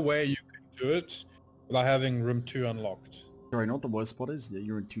 There's no way you can do it without having room 2 unlocked. Sorry, know what the worst spot is?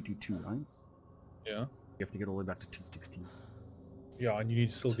 You're in 222, right? Yeah. You have to get all the way back to 216. Yeah, and you need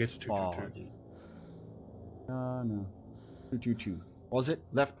to still get to 222. No. 222. What was it?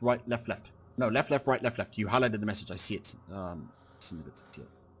 Left, right, left. No, left, right, left. You highlighted the message. I see it.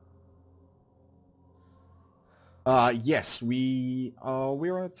 Yes, we're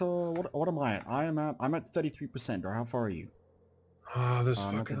at what am I at? I'm at 33%. Or how far are you? This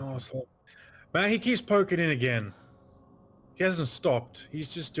fucking asshole. Man, he keeps poking in again. He hasn't stopped.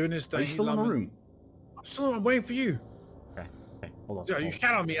 He's just doing his thing. Are you still in the room? I'm waiting for you. Okay, hold on. Yeah, you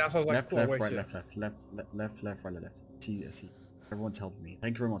shout at me. I was like, left, right, left. See. Everyone's helping me.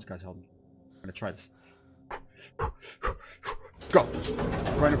 Thank you very much, guys. Help me. I'm gonna try this. Go.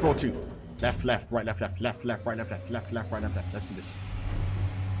 Right on floor 2. Left, right, left. Left, right, left. Let's do this.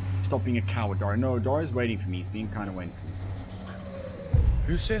 Stop being a coward, Dora. No, Dora's waiting for me. He's being kind of waiting for me.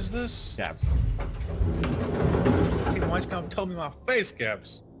 Who says this? Gabs. Fucking why you come tell me my face,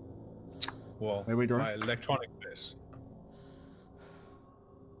 Gabs? Well, wait, Dora. My electronic face.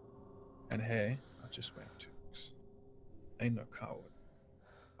 And hey, I just went to. Ain't no coward.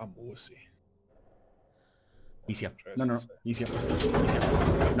 I'm wussy. He's here. No. He's here.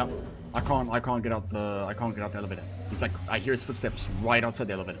 No, I can't get out the elevator. He's like, I hear his footsteps right outside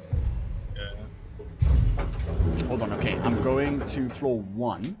the elevator. Hold on, okay. I'm going to floor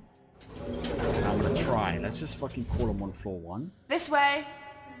 1. I'm gonna try. Let's just fucking call him on floor 1. This way.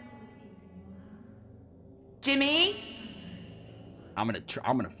 Jimmy? I'm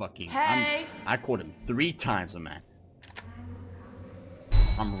gonna fucking... Hey. I called him 3 times, man.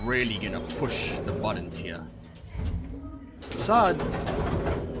 I'm really gonna push the buttons here. Sud!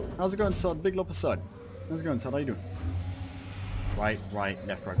 How's it going, Sud? Big love for Sud. How's it going, Sud? How you doing? Right,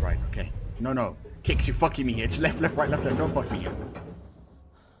 left, right. Okay. No. Kicks, you fucking me here. It's left, right, left. Don't fuck me here.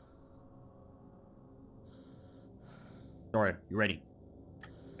 Sorry, you ready?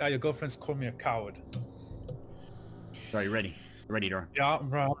 Yeah, your girlfriend's called me a coward. Sorry, you ready? You ready, Dora? Yeah, I'm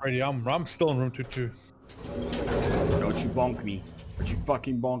ready. I'm still in room 22. Don't you bonk me. Don't you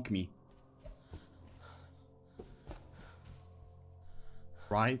fucking bonk me.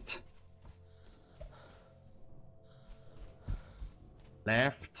 Right.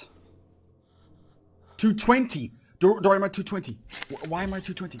 Left. 220. Dory, am I 220? Why am I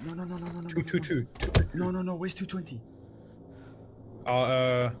 220? No. 222. No. Where's 220?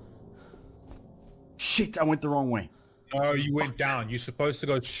 Shit, I went the wrong way. No, you went down. You're supposed to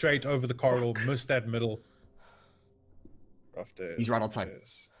go straight over the corridor, miss that middle. He's right outside.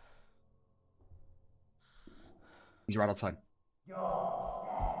 He's right outside.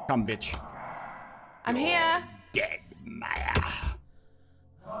 Come, bitch. I'm here. Dead, Maya.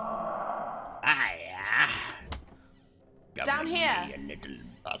 Down here. You little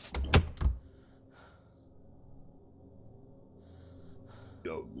bust.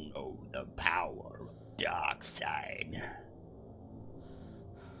 Don't know the power of dark side.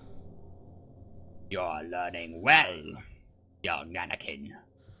 You're learning well, young Anakin.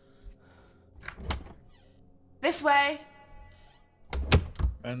 This way.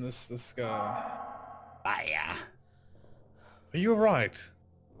 And this guy. Maya. Are you alright?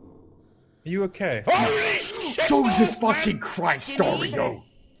 Are you okay? Holy shit! Jesus fucking Christ, Dario!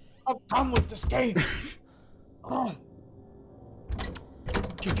 I'm done with this game. Oh.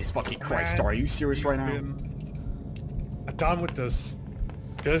 Jesus fucking Christ, Dario, are you serious right now? I'm done with this.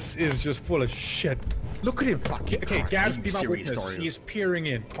 This is just full of shit. Look at him. Okay, Gab's be my witness. He is peering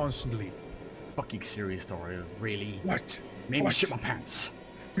in constantly. Fucking serious, Dario. Really? What? Made me shit my pants.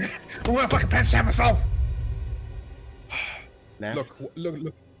 I'm gonna fucking pants down myself. Left.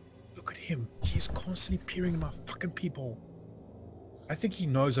 Look at him. He's constantly peering at my fucking people. I think he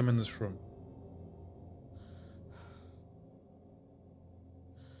knows I'm in this room.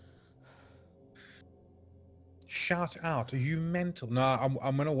 Shout out. Are you mental? No,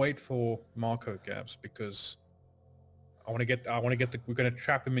 I'm gonna wait for Marco, Gabs, because I wanna get we're gonna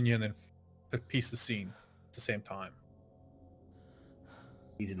trap him in here and then piece the scene at the same time.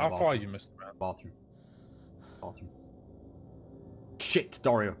 He's in the How bathroom. far are you, Mr. Man? Bathroom. Shit,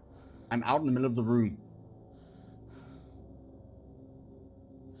 Dario. I'm out in the middle of the room.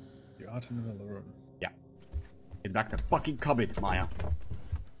 You're out in the middle of the room. Yeah. Get back to the fucking cupboard, Maya.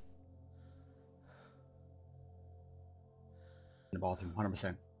 In the bathroom,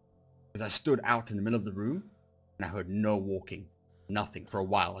 100%. Because I stood out in the middle of the room, and I heard no walking. Nothing for a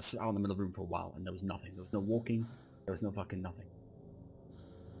while. I stood out in the middle of the room for a while, and there was nothing. There was no walking. There was no fucking nothing.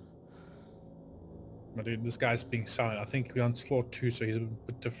 My dude, this guy's being silent. I think we're on floor 2, so he's a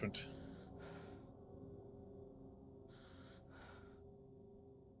bit different.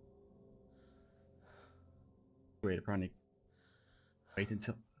 Wait, apparently. Wait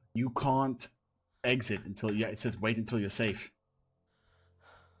until... You can't exit until... Yeah, it says wait until you're safe.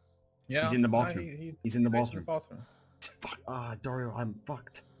 Yeah, He's in the bathroom. He's in the bathroom. Fuck. Dario, I'm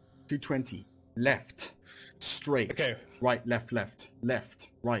fucked. 220. Left. Straight. Okay. Right, left,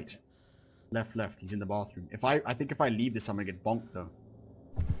 right. Left. He's in the bathroom. I think if I leave this, I'm gonna get bonked though.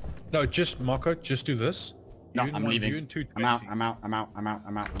 No, just Marco, just do this. No, I'm leaving. You and 220. I'm out.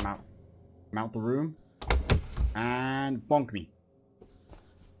 I'm out the room. And bonk me.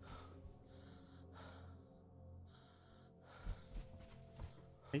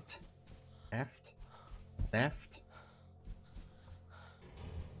 Right. Left.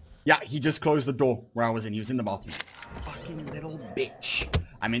 Yeah, he just closed the door where I was in. He was in the bathroom. Fucking little bitch.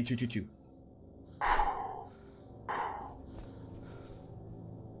 I'm in 222.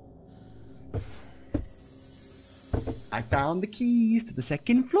 I found the keys to the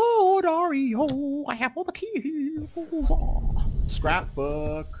second floor, Dario. I have all the keys.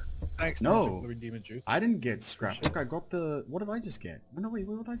 Scrapbook. Thanks. No, Demon Juice. I didn't get scrapbook. I got the... What did I just get? No, wait,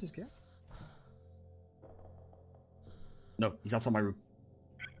 what did I just get? No, he's outside my room.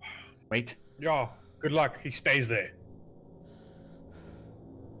 Wait. Yeah, good luck. He stays there.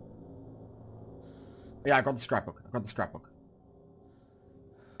 Yeah, I got the scrapbook.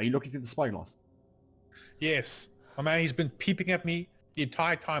 Are you looking through the spyglass? Yes. My man, he's been peeping at me the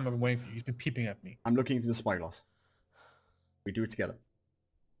entire time I've been waiting for you. He's been peeping at me. I'm looking into the spyglass. We do it together.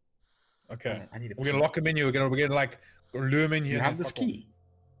 Okay. I need a We're gonna key. lock him in here. We're gonna like lure him in here. You and have then this fuck off. key.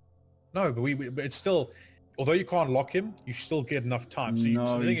 No, but it's still. Although you can't lock him, you still get enough time. So, No,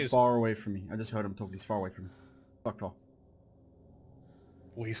 so the thing he's is, far away from me. I just heard him talk. He's far away from me. Fuck off.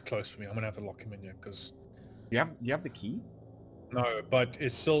 well, he's close for me. I'm gonna have to lock him in here because You have the key? no, but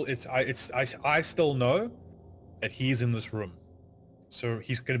it's still I still know that he's in this room, so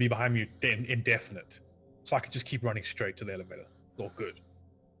he's gonna be behind me indefinite. So I can just keep running straight to the elevator. All good.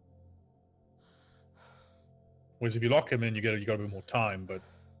 Whereas if you lock him in, you got a bit more time. But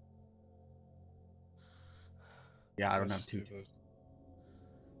Yeah, I don't let's have just two. do this.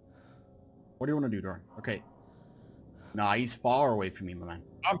 What do you want to do, Doran? Okay. Nah, he's far away from me, my man.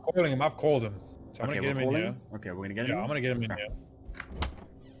 I'm calling him. I've called him. So I'm Okay, gonna get we're him in calling here. him? Okay, we're gonna get him Yeah, in? I'm gonna get him in Okay. here.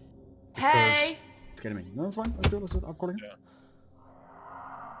 Hey! Let's get him in. No, it's fine. Let's do it. I'm calling him.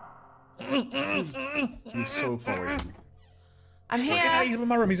 He's so far away from me. I'm Yeah, here! he's in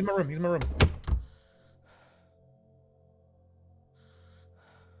my room. He's in my room. He's in my room.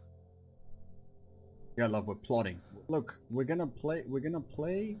 Yeah, love, we're plotting. Look, we're gonna play. We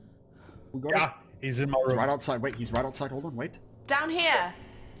got Yeah, he's in my He's room. right outside. Wait, he's right outside. Hold on. Wait. Down here!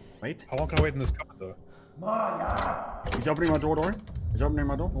 Wait. How long can I wait in this cupboard though? He's opening my door, Doran. He's opening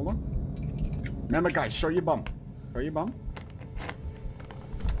my door. Hold on. Remember, guys, show your bum. Show your bum.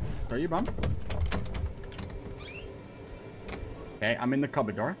 Show your bum. Okay, I'm in the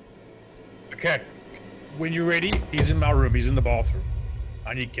cupboard, Doran. Okay. When you're ready, he's in my room. He's in the bathroom.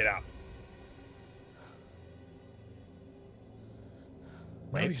 I need to get out.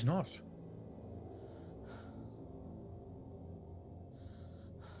 No, Wait. he's not.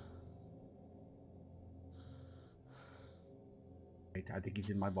 Wait, I think he's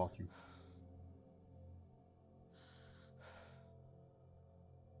in my bathroom.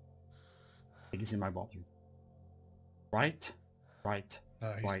 I think he's in my bathroom. Right, right,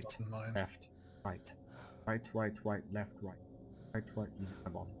 No, he's right, not in mine. left, right, right, left, right, right. He's in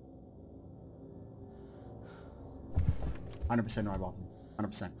my bathroom. 100% in my bathroom.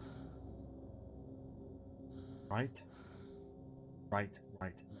 100%. Right, right,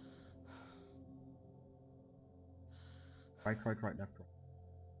 right. Right, left, right.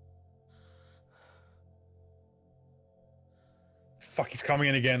 Fuck, he's coming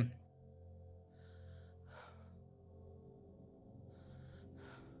in again.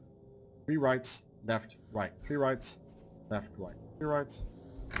 Three rights, left, right. Three rights, left, right. Three rights,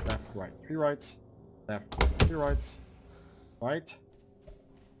 left, right. Three rights, left, three rights, right.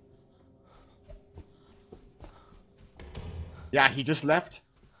 Yeah, he just left.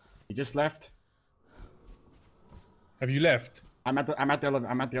 He just left. Have you left? I'm at the elevator.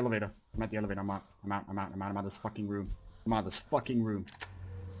 I'm at the elevator. I'm out of this fucking room. I'm out of this fucking room.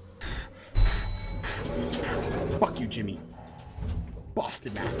 Fuck you, Jimmy.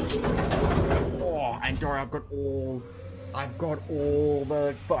 Bastard man. Oh, and Dora, I've got all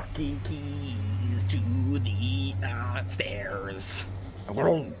the fucking keys to the stairs.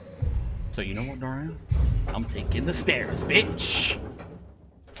 So you know what, Dora? I'm taking the stairs, bitch.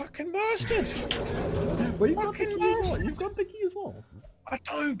 Fucking bastard! Well, you've got the Fucking key as well. bastard. You've got the key as well. I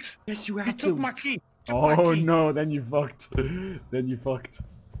don't. Yes, you He have took to. my key. Oh no, then you fucked. Then you fucked.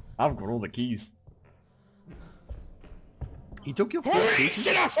 I've got all the keys. He took your floor Holy 2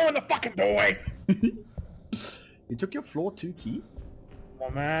 shit! I saw in the fucking doorway. He took your floor 2 key?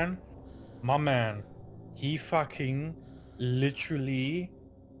 My man, he fucking literally.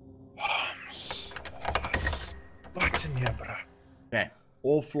 Button here, bruh. Okay,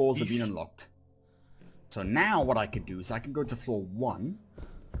 all floors have been unlocked. So now what I could do is I can go to floor 1,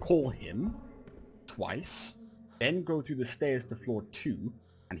 call him twice, then go through the stairs to floor 2,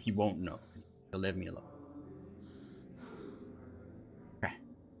 and he won't know. He'll leave me alone. Okay.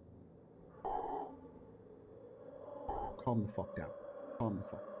 Calm the fuck down. Calm the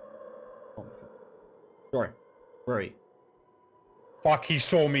fuck. Sorry. Where are you? Fuck, he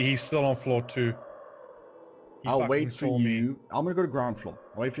saw me. He's still on floor 2. He I'll fucking wait saw for me. you. I'm gonna go to ground floor.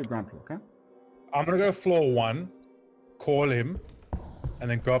 I'll wait for your ground floor, okay? I'm gonna go to floor 1, call him, and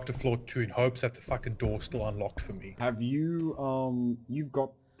then go up to floor 2 in hopes that the fucking door's still unlocked for me. Have you, you've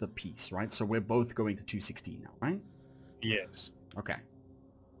got the piece, right? So we're both going to 216 now, right? Yes. Okay.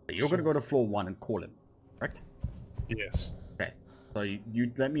 So you're gonna go to floor 1 and call him, correct? Yes. Okay. So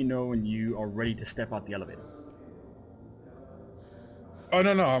you let me know when you are ready to step out the elevator. Oh,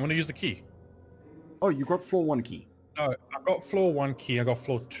 no, I'm gonna use the key. Oh, you got floor 1 key. No, I got floor 1 key, I got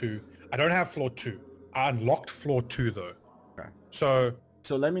floor 2. I don't have floor 2. I unlocked floor 2 though. Okay. So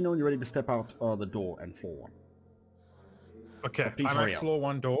so let me know when you're ready to step out the door and floor 1. Okay, But please I'm hurry at up. floor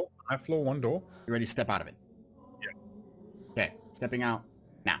 1 door. I have floor 1 door. You ready to step out of it? Yeah. Okay, stepping out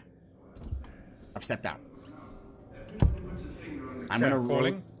now. I've stepped out. I'm Okay, gonna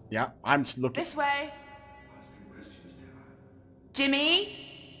calling. roll. Yeah, I'm just looking. This way. Jimmy?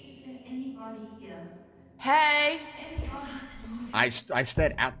 Anybody here? Hey? I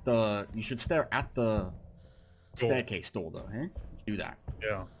stared at the. You should stare at the Door. staircase door, though. Eh? Do that.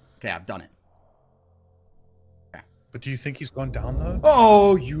 Yeah. Okay, I've done it. But do you think he's gone down though?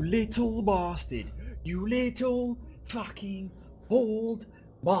 Oh, you little bastard! You little fucking old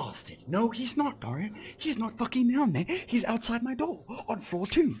bastard! No, he's not, Daria. He's not fucking down there. He's outside my door on floor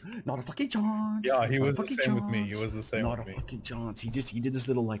 2. Not a fucking chance. Yeah, he Not a was the fucking same with me. He chance. was the same Not with a me. fucking chance. He did this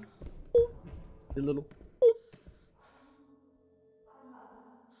little like, a little.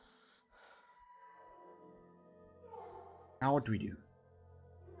 Now what do we do?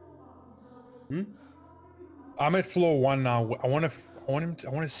 Hmm? I'm at floor 1 now. I want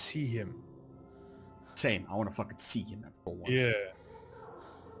to see him. Same. I want to fucking see him at floor 1. Yeah.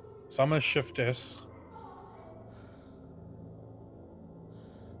 So I'm gonna shift S.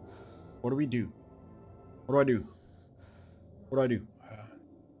 What do we do? What do I do? What do I do? I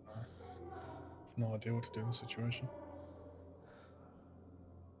have no idea what to do in this situation.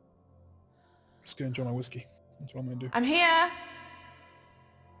 Just gonna enjoy my whiskey. That's what I'm gonna do. I'm here.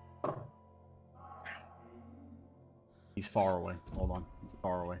 He's far away. Hold on. He's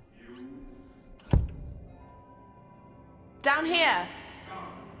far away. Down here.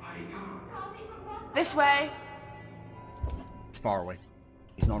 This way. He's far away.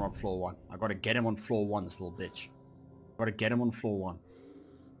 He's not on floor 1. I gotta get him on floor 1, this little bitch. Gotta get him on floor 1.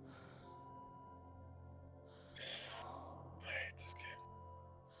 I hate this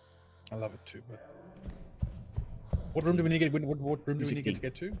game. I love it too, but what room do we need to get? What room do we need to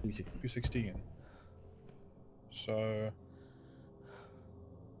get to? 260. 216. So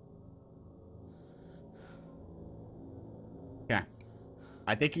Yeah.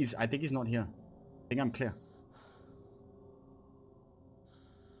 I think he's not here. I think I'm clear.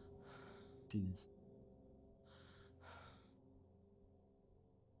 Jeez.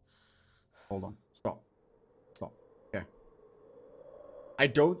 Hold on. Stop. Stop. Okay. I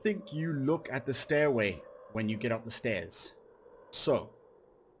don't think you look at the stairway when you get up the stairs. So,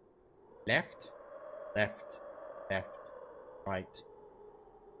 left, left, left, right.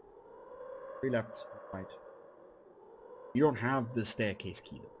 3 left, right. You don't have the staircase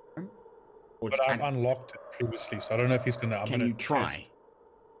key though, right? Or but it's I've unlocked it previously, so I don't know if he's gonna. Can you try? Test.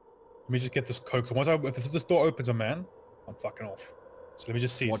 Let me just get this coke. So if this door opens, man, I'm fucking off. So let me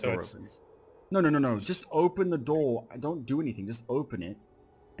just see. What so door opens? No. Just open the door. Don't do anything. Just open it.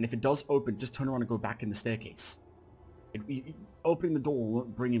 And if it does open, just turn around and go back in the staircase. Opening the door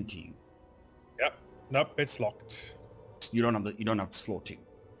won't bring him to you. Yep. Nope. It's locked. You don't have floor 2.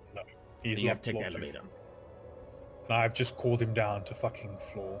 No. He's You have locked to take the floor 2. elevator. And I've just called him down to fucking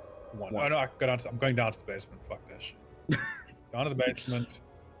floor 1. What? Oh no, I'm going down to the basement. Fuck that shit. Down to the basement.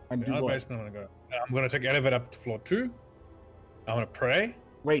 And do Down to the what? basement. I'm gonna take the elevator up to floor 2. I'm gonna pray.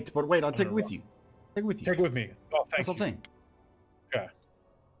 Wait, I'll take it with you. Take it with you. Take it with me. Oh, thank That's you. what I'm saying. Okay.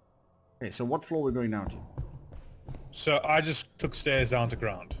 Okay, so what floor are we going down to? So I just took stairs down to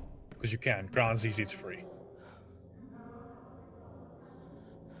ground because you can. Ground's easy. It's free.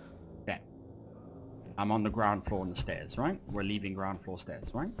 Okay. I'm on the ground floor on the stairs, right? We're leaving ground floor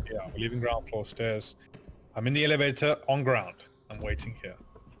stairs, right? Yeah, we're leaving ground floor stairs. I'm in the elevator on ground. I'm waiting here.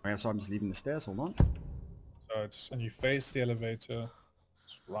 Okay, so I'm just leaving the stairs. Hold on. So and you face the elevator.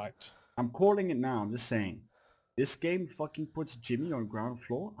 It's right. I'm calling it now. I'm just saying. This game fucking puts Jimmy on ground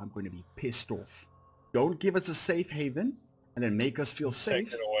floor. I'm going to be pissed off. Don't give us a safe haven and then make us feel Take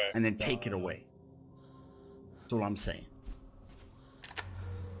safe it away. and then take it away. That's all I'm saying.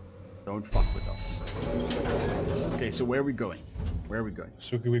 Don't fuck with us. Okay, so where are we going? Where are we going?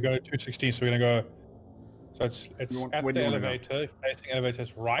 So we go to 216. So we're gonna go. So it's where at do the you wanna go? elevator. Facing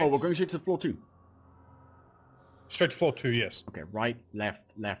elevators right. Oh, we're going straight to floor 2. Straight to floor 2. Yes. Okay, right, left,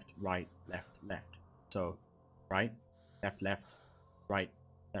 left, right, left, left. So, right, left, left, right,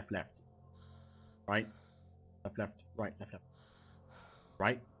 left, left. Right, left, left, right, left, left.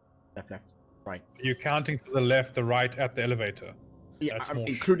 Right, left, left, right. You're counting to the left, the right at the elevator. Yeah, That's I'm more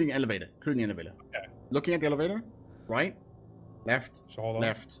including elevator. Including elevator. Okay. Looking at the elevator. Right, left, So hold on.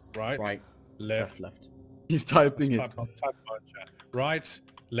 left, Right. right, Left. left. He's typing it. Type on chat. Right.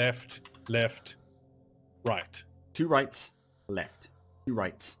 Left. Left. Right. 2 rights, left. 2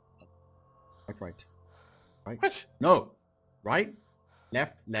 rights. Right. Right. What? No. Right,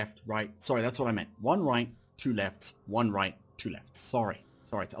 left, left, right. Sorry, that's what I meant. 1 right, 2 lefts. 1 right, 2 lefts. Sorry.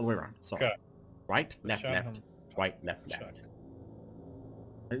 Sorry, it's all the way around. Sorry. Okay. Right, left, Check left. him. Right, left, left. Check.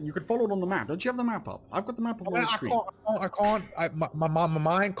 You could follow it on the map. Don't you have the map up? I've got the map up on the screen. I can't. My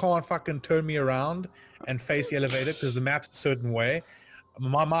mind can't fucking turn me around and face the elevator because the map's a certain way.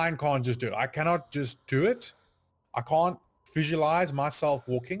 My mind can't just do it. I cannot just do it. I can't visualize myself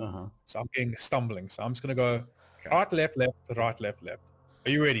walking. So I'm getting stumbling. So I'm just gonna go right, left, left, right, left, left.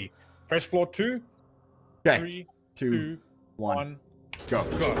 Are you ready? Press floor 2. Okay. 3, 2, 1, go.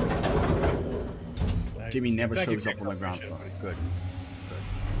 Jimmy never shows up on the ground floor. Good.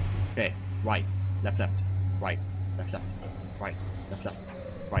 Okay, right, left, left, right, left, left, right, left, left,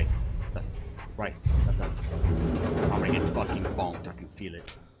 right, left, right, left, left. I'm gonna get fucking bonked. I can feel it.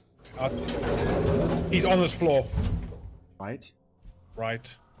 He's on this floor. Right,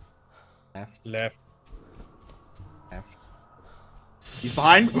 Right, left, left. left. He's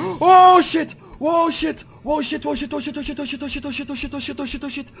behind. Oh shit! Whoa shit! Whoa shit! Whoa shit! Whoa shit! Whoa shit! Whoa shit! Whoa shit! Whoa shit! Whoa shit! Whoa shit! Whoa shit! Whoa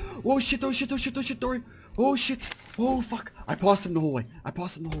shit! Whoa shit! Whoa shit! Whoa shit! Whoa shit! Dory! Oh shit! Oh fuck! I passed him the hallway. I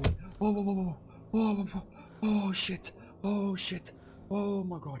passed him the hallway. Whoa whoa whoa whoa! Whoa whoa whoa! Oh shit! Oh shit! Oh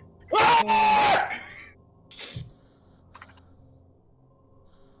my god!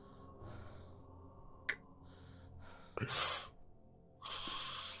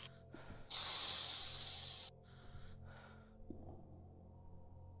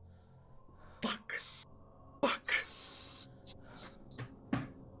 Fuck! Fuck!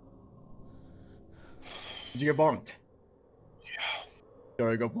 Did you get bonked? Yeah.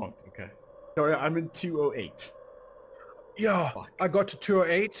 Sorry, I got bonked. Okay. Sorry, I'm in 208. Yeah. Fuck. I got to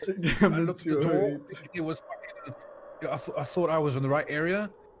 208. I I'm in looked at the door. 208. It was. I thought I was in the right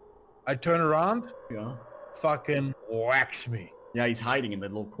area. I turn around. Yeah. Fucking whacks me. Yeah, he's hiding in the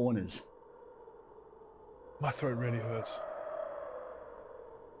little corners. My throat really hurts.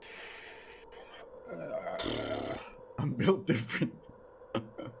 I'm built different.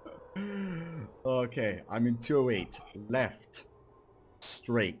 Okay, I'm in 208. Left,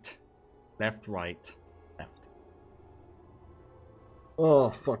 straight, left, right, left. Oh,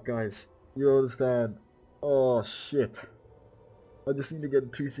 fuck, guys. You understand? Oh, shit. I just need to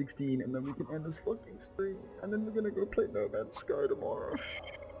get 216 and then we can end this fucking stream. And then we're gonna go play No Man's Sky tomorrow.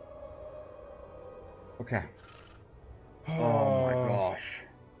 Okay. Oh my gosh.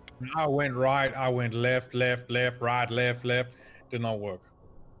 I went right, I went left, left, left, right, left, left. Did not work.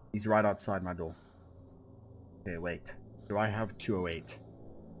 He's right outside my door. Okay, wait. Do I have 208?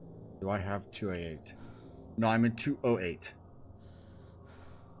 Do I have 208? No, I'm in 208.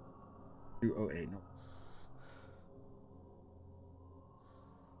 208, no.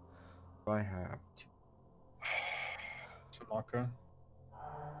 Do I have Tamaka.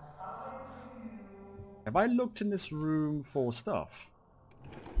 Have I looked in this room for stuff?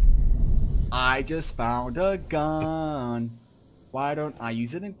 I just found a gun. Why don't I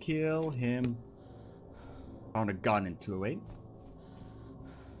use it and kill him? Found a gun in 208.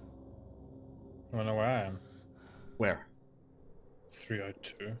 I don't know where I am. Where?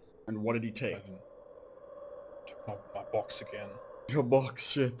 302. And what did he take? Took my box again. Your box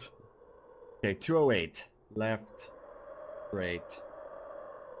shit. Okay, 208. Left, right,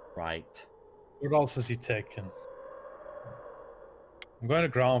 right. What else has he taken? I'm going to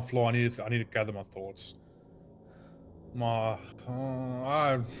ground floor. I need to gather my thoughts. I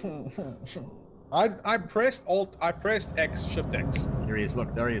pressed Alt. I pressed X, Shift X. Here he is.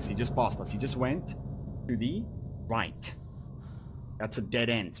 Look, there he is. He just passed us. He just went to the right. That's a dead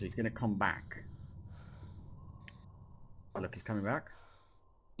end, so he's gonna come back. Oh, look, he's coming back.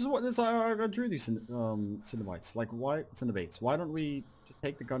 This is what this I drew these Cinnabites. Like, why Cinnabates? Why don't we just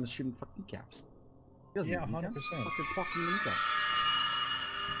take the gun and shoot him fucking kneecaps? He doesn't Yeah, need kneecaps. 100%. Fucking kneecaps.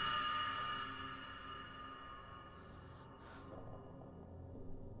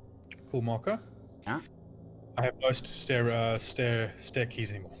 Cool marker. Yeah. I have no stair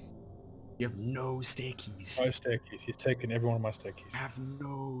keys anymore. You have no stair keys. No stair keys. He's taken every one of my stair keys. I have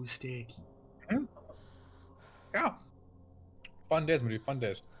no stair keys. Yeah. Fun days, dude. Fun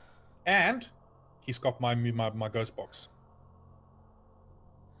days. And he's got my ghost box.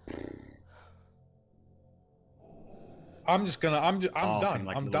 I'm done.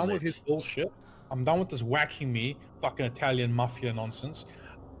 Like I'm done with his bullshit. I'm done with this whacking me, fucking Italian mafia nonsense.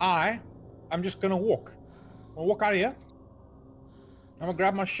 I'm just gonna walk. I'll walk out of here. I'm gonna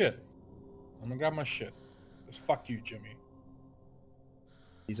grab my shit. Just fuck you, Jimmy.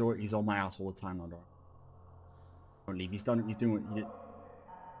 He's on my ass all the time now, dog. Don't leave. He's doing what he did.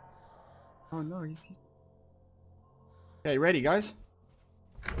 Oh no, he's... Okay, ready, guys?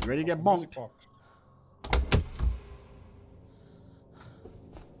 Ready to get bonked?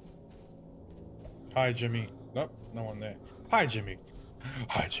 Hi, Jimmy. Nope, no one there. Hi, Jimmy.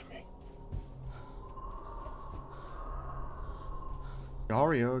 Hi, Jimmy.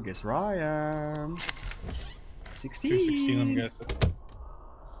 Dario, guess where I am. 16. 216, I'm guessing.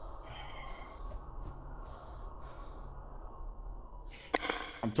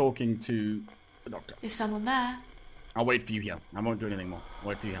 I'm talking to the doctor. Is someone there? I'll wait for you here. I won't do anything more. I'll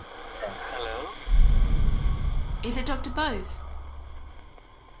wait for you here. Hello? Is it Dr. Bose?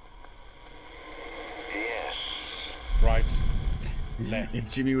 Yes. Right. Left.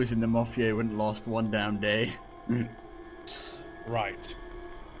 If Jimmy was in the Mafia, it wouldn't last one damn day. Right.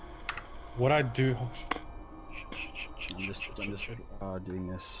 What I do... I'm just doing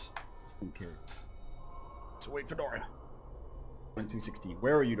this just in case. So wait for Dora. 216.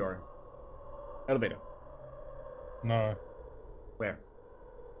 Where are you, Dora? Elevator. No. Where?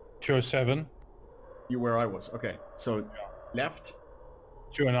 207. You where I was. Okay. So left.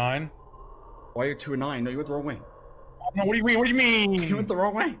 209. Why are you 2 and 9? No, you went the wrong way. No, what do you mean? What do you mean? You went the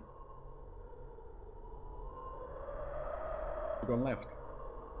wrong way. You're going left.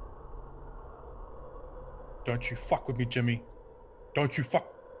 Don't you fuck with me, Jimmy. Don't you fuck.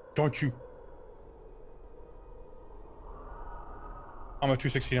 Don't you. I'm at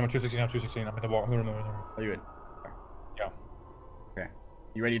 216. I'm at 216. I'm at 216. I'm in the wall. No. Are you in? Yeah. Okay.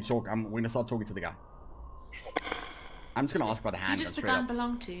 You ready to talk? We're gonna start talking to the guy. I'm just gonna ask about the Who handgun does the straight gun up.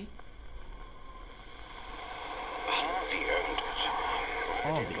 belong to? Harvey owned it.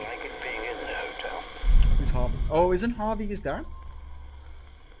 I Harvey? didn't like it being in the hotel. Who's Harvey? Oh, isn't Harvey his dad?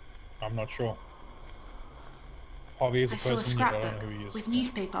 I'm not sure. Harvey is a I saw a person, but I don't scrapbook know who he is. with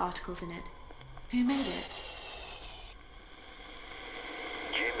newspaper articles in it. Who made it?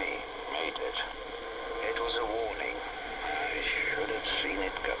 Jimmy made it. It was a warning. I should have seen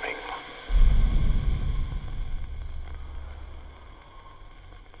it coming.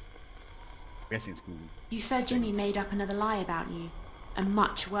 I'm guessing it's gonna be. You said Jimmy made up another lie about you. A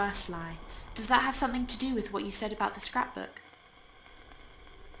much worse lie. Does that have something to do with what you said about the scrapbook?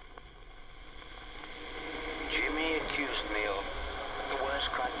 Jimmy accused me of the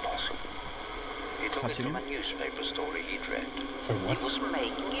worst crime possible. He took it Touching from a him? newspaper story he'd read. So what? He was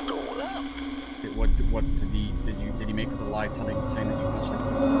making it all up. What did he make up a lie saying that you touched him?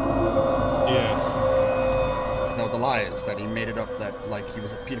 Yes. No, the lie is that he made it up that like he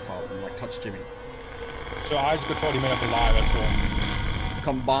was a pedophile and like touched Jimmy. So I just got told he made up a lie, that's all.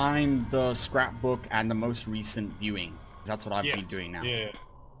 Combine the scrapbook and the most recent viewing. That's what I've Yes. been doing now. Yeah.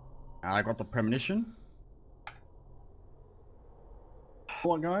 I got the premonition.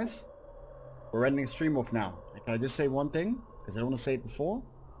 Come on, guys. We're ending the stream off now. Can I just say one thing? Because I don't want to say it before.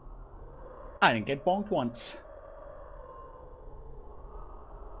 I didn't get bonked once.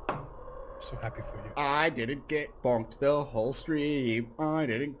 So happy for you. I didn't get bonked the whole stream. I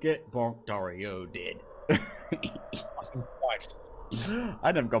didn't get bonked. Dario did. Twice.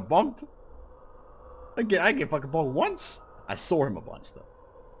 I never got bonked. I get fucking bonked once. I saw him a bunch though.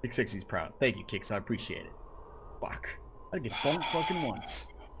 Kick 60's proud. Thank you, Kicks. I appreciate it. Fuck. I get bonked fucking once.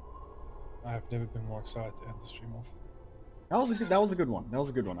 I've never been more excited to end the stream off. That was a good one. That was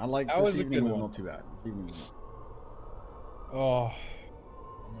a good one. I like That this was a evening good was one. not too bad. This evening was Oh,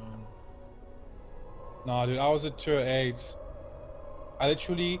 man. Nah, dude, I was at 208.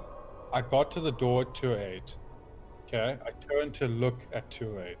 I got to the door at 208. Okay, I turned to look at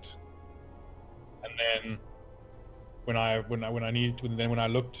 208, and then when I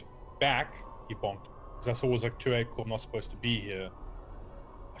looked back, he bonked because I saw it was like 208. Cool, I'm not supposed to be here.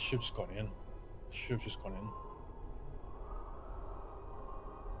 I should have just gone in.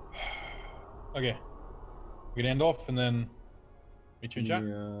 Okay, we can end off and then meet you in chat.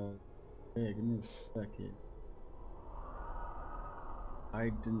 Yeah, give me a second.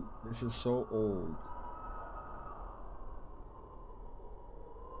 This is so old.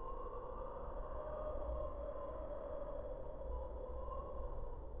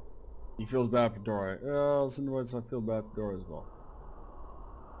 He feels bad for Dora. Listen to words, I feel bad for Dora as well.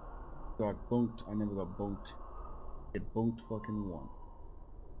 Got bunked. I never got bunked. Get bunked fucking once.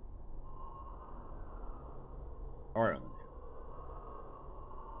 Alright.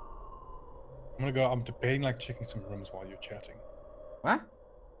 I'm debating like checking some rooms while you're chatting. What?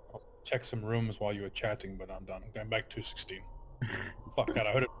 I'll check some rooms while you were chatting, but I'm done. I'm going back to 16. Fuck that,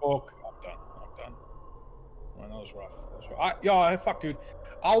 I heard it talk. I'm done. Well, that was rough. Fuck, dude.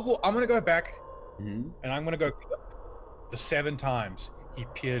 I'm gonna go back, and I'm gonna go clip the 7 times he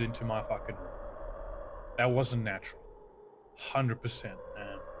peered into my fucking room. That wasn't natural. 100%,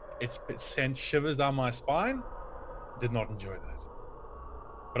 man. It sent shivers down my spine. Did not enjoy that.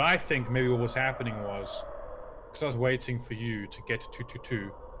 But I think maybe what was happening was, because I was waiting for you to get to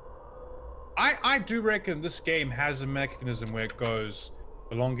 222, I do reckon this game has a mechanism where it goes,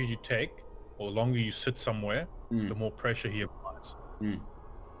 the longer you take, or the longer you sit somewhere, the more pressure he applies.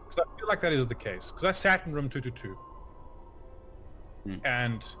 Because I feel like that is the case. Because I sat in room 222,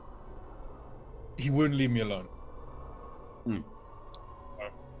 and he wouldn't leave me alone.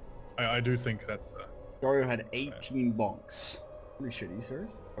 I do think that's... Dario had 18 bonks. Holy shit, are you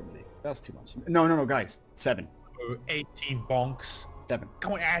serious? Probably. That's too much. No, guys. 7. 18 bonks. 7.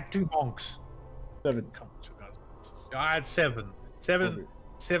 Come on, add 2 bonks. 7. Come on, 2 guys. I had 7.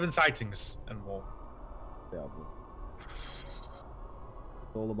 7 sightings and more. Yeah,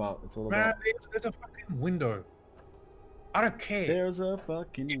 it's all about. Man, there's a fucking window. I don't care. There's a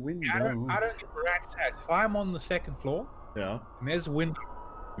fucking window. I don't give a rat's ass. If I'm on the 2nd floor, yeah, and there's a window,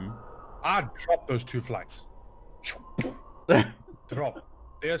 I'd drop those 2 flights. Drop.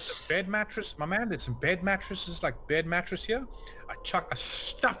 There's a bed mattress, my man. There's some bed mattresses, like bed mattress here. I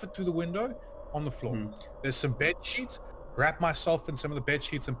stuff it through the window on the floor. There's some bed sheets. Wrap myself in some of the bed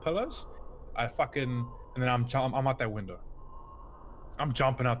sheets and pillows. And then I'm out that window. I'm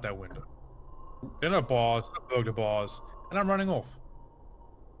jumping out that window. There are no bars, no burglar bars, and I'm running off.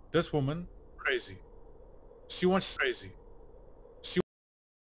 This woman, crazy. She wants crazy.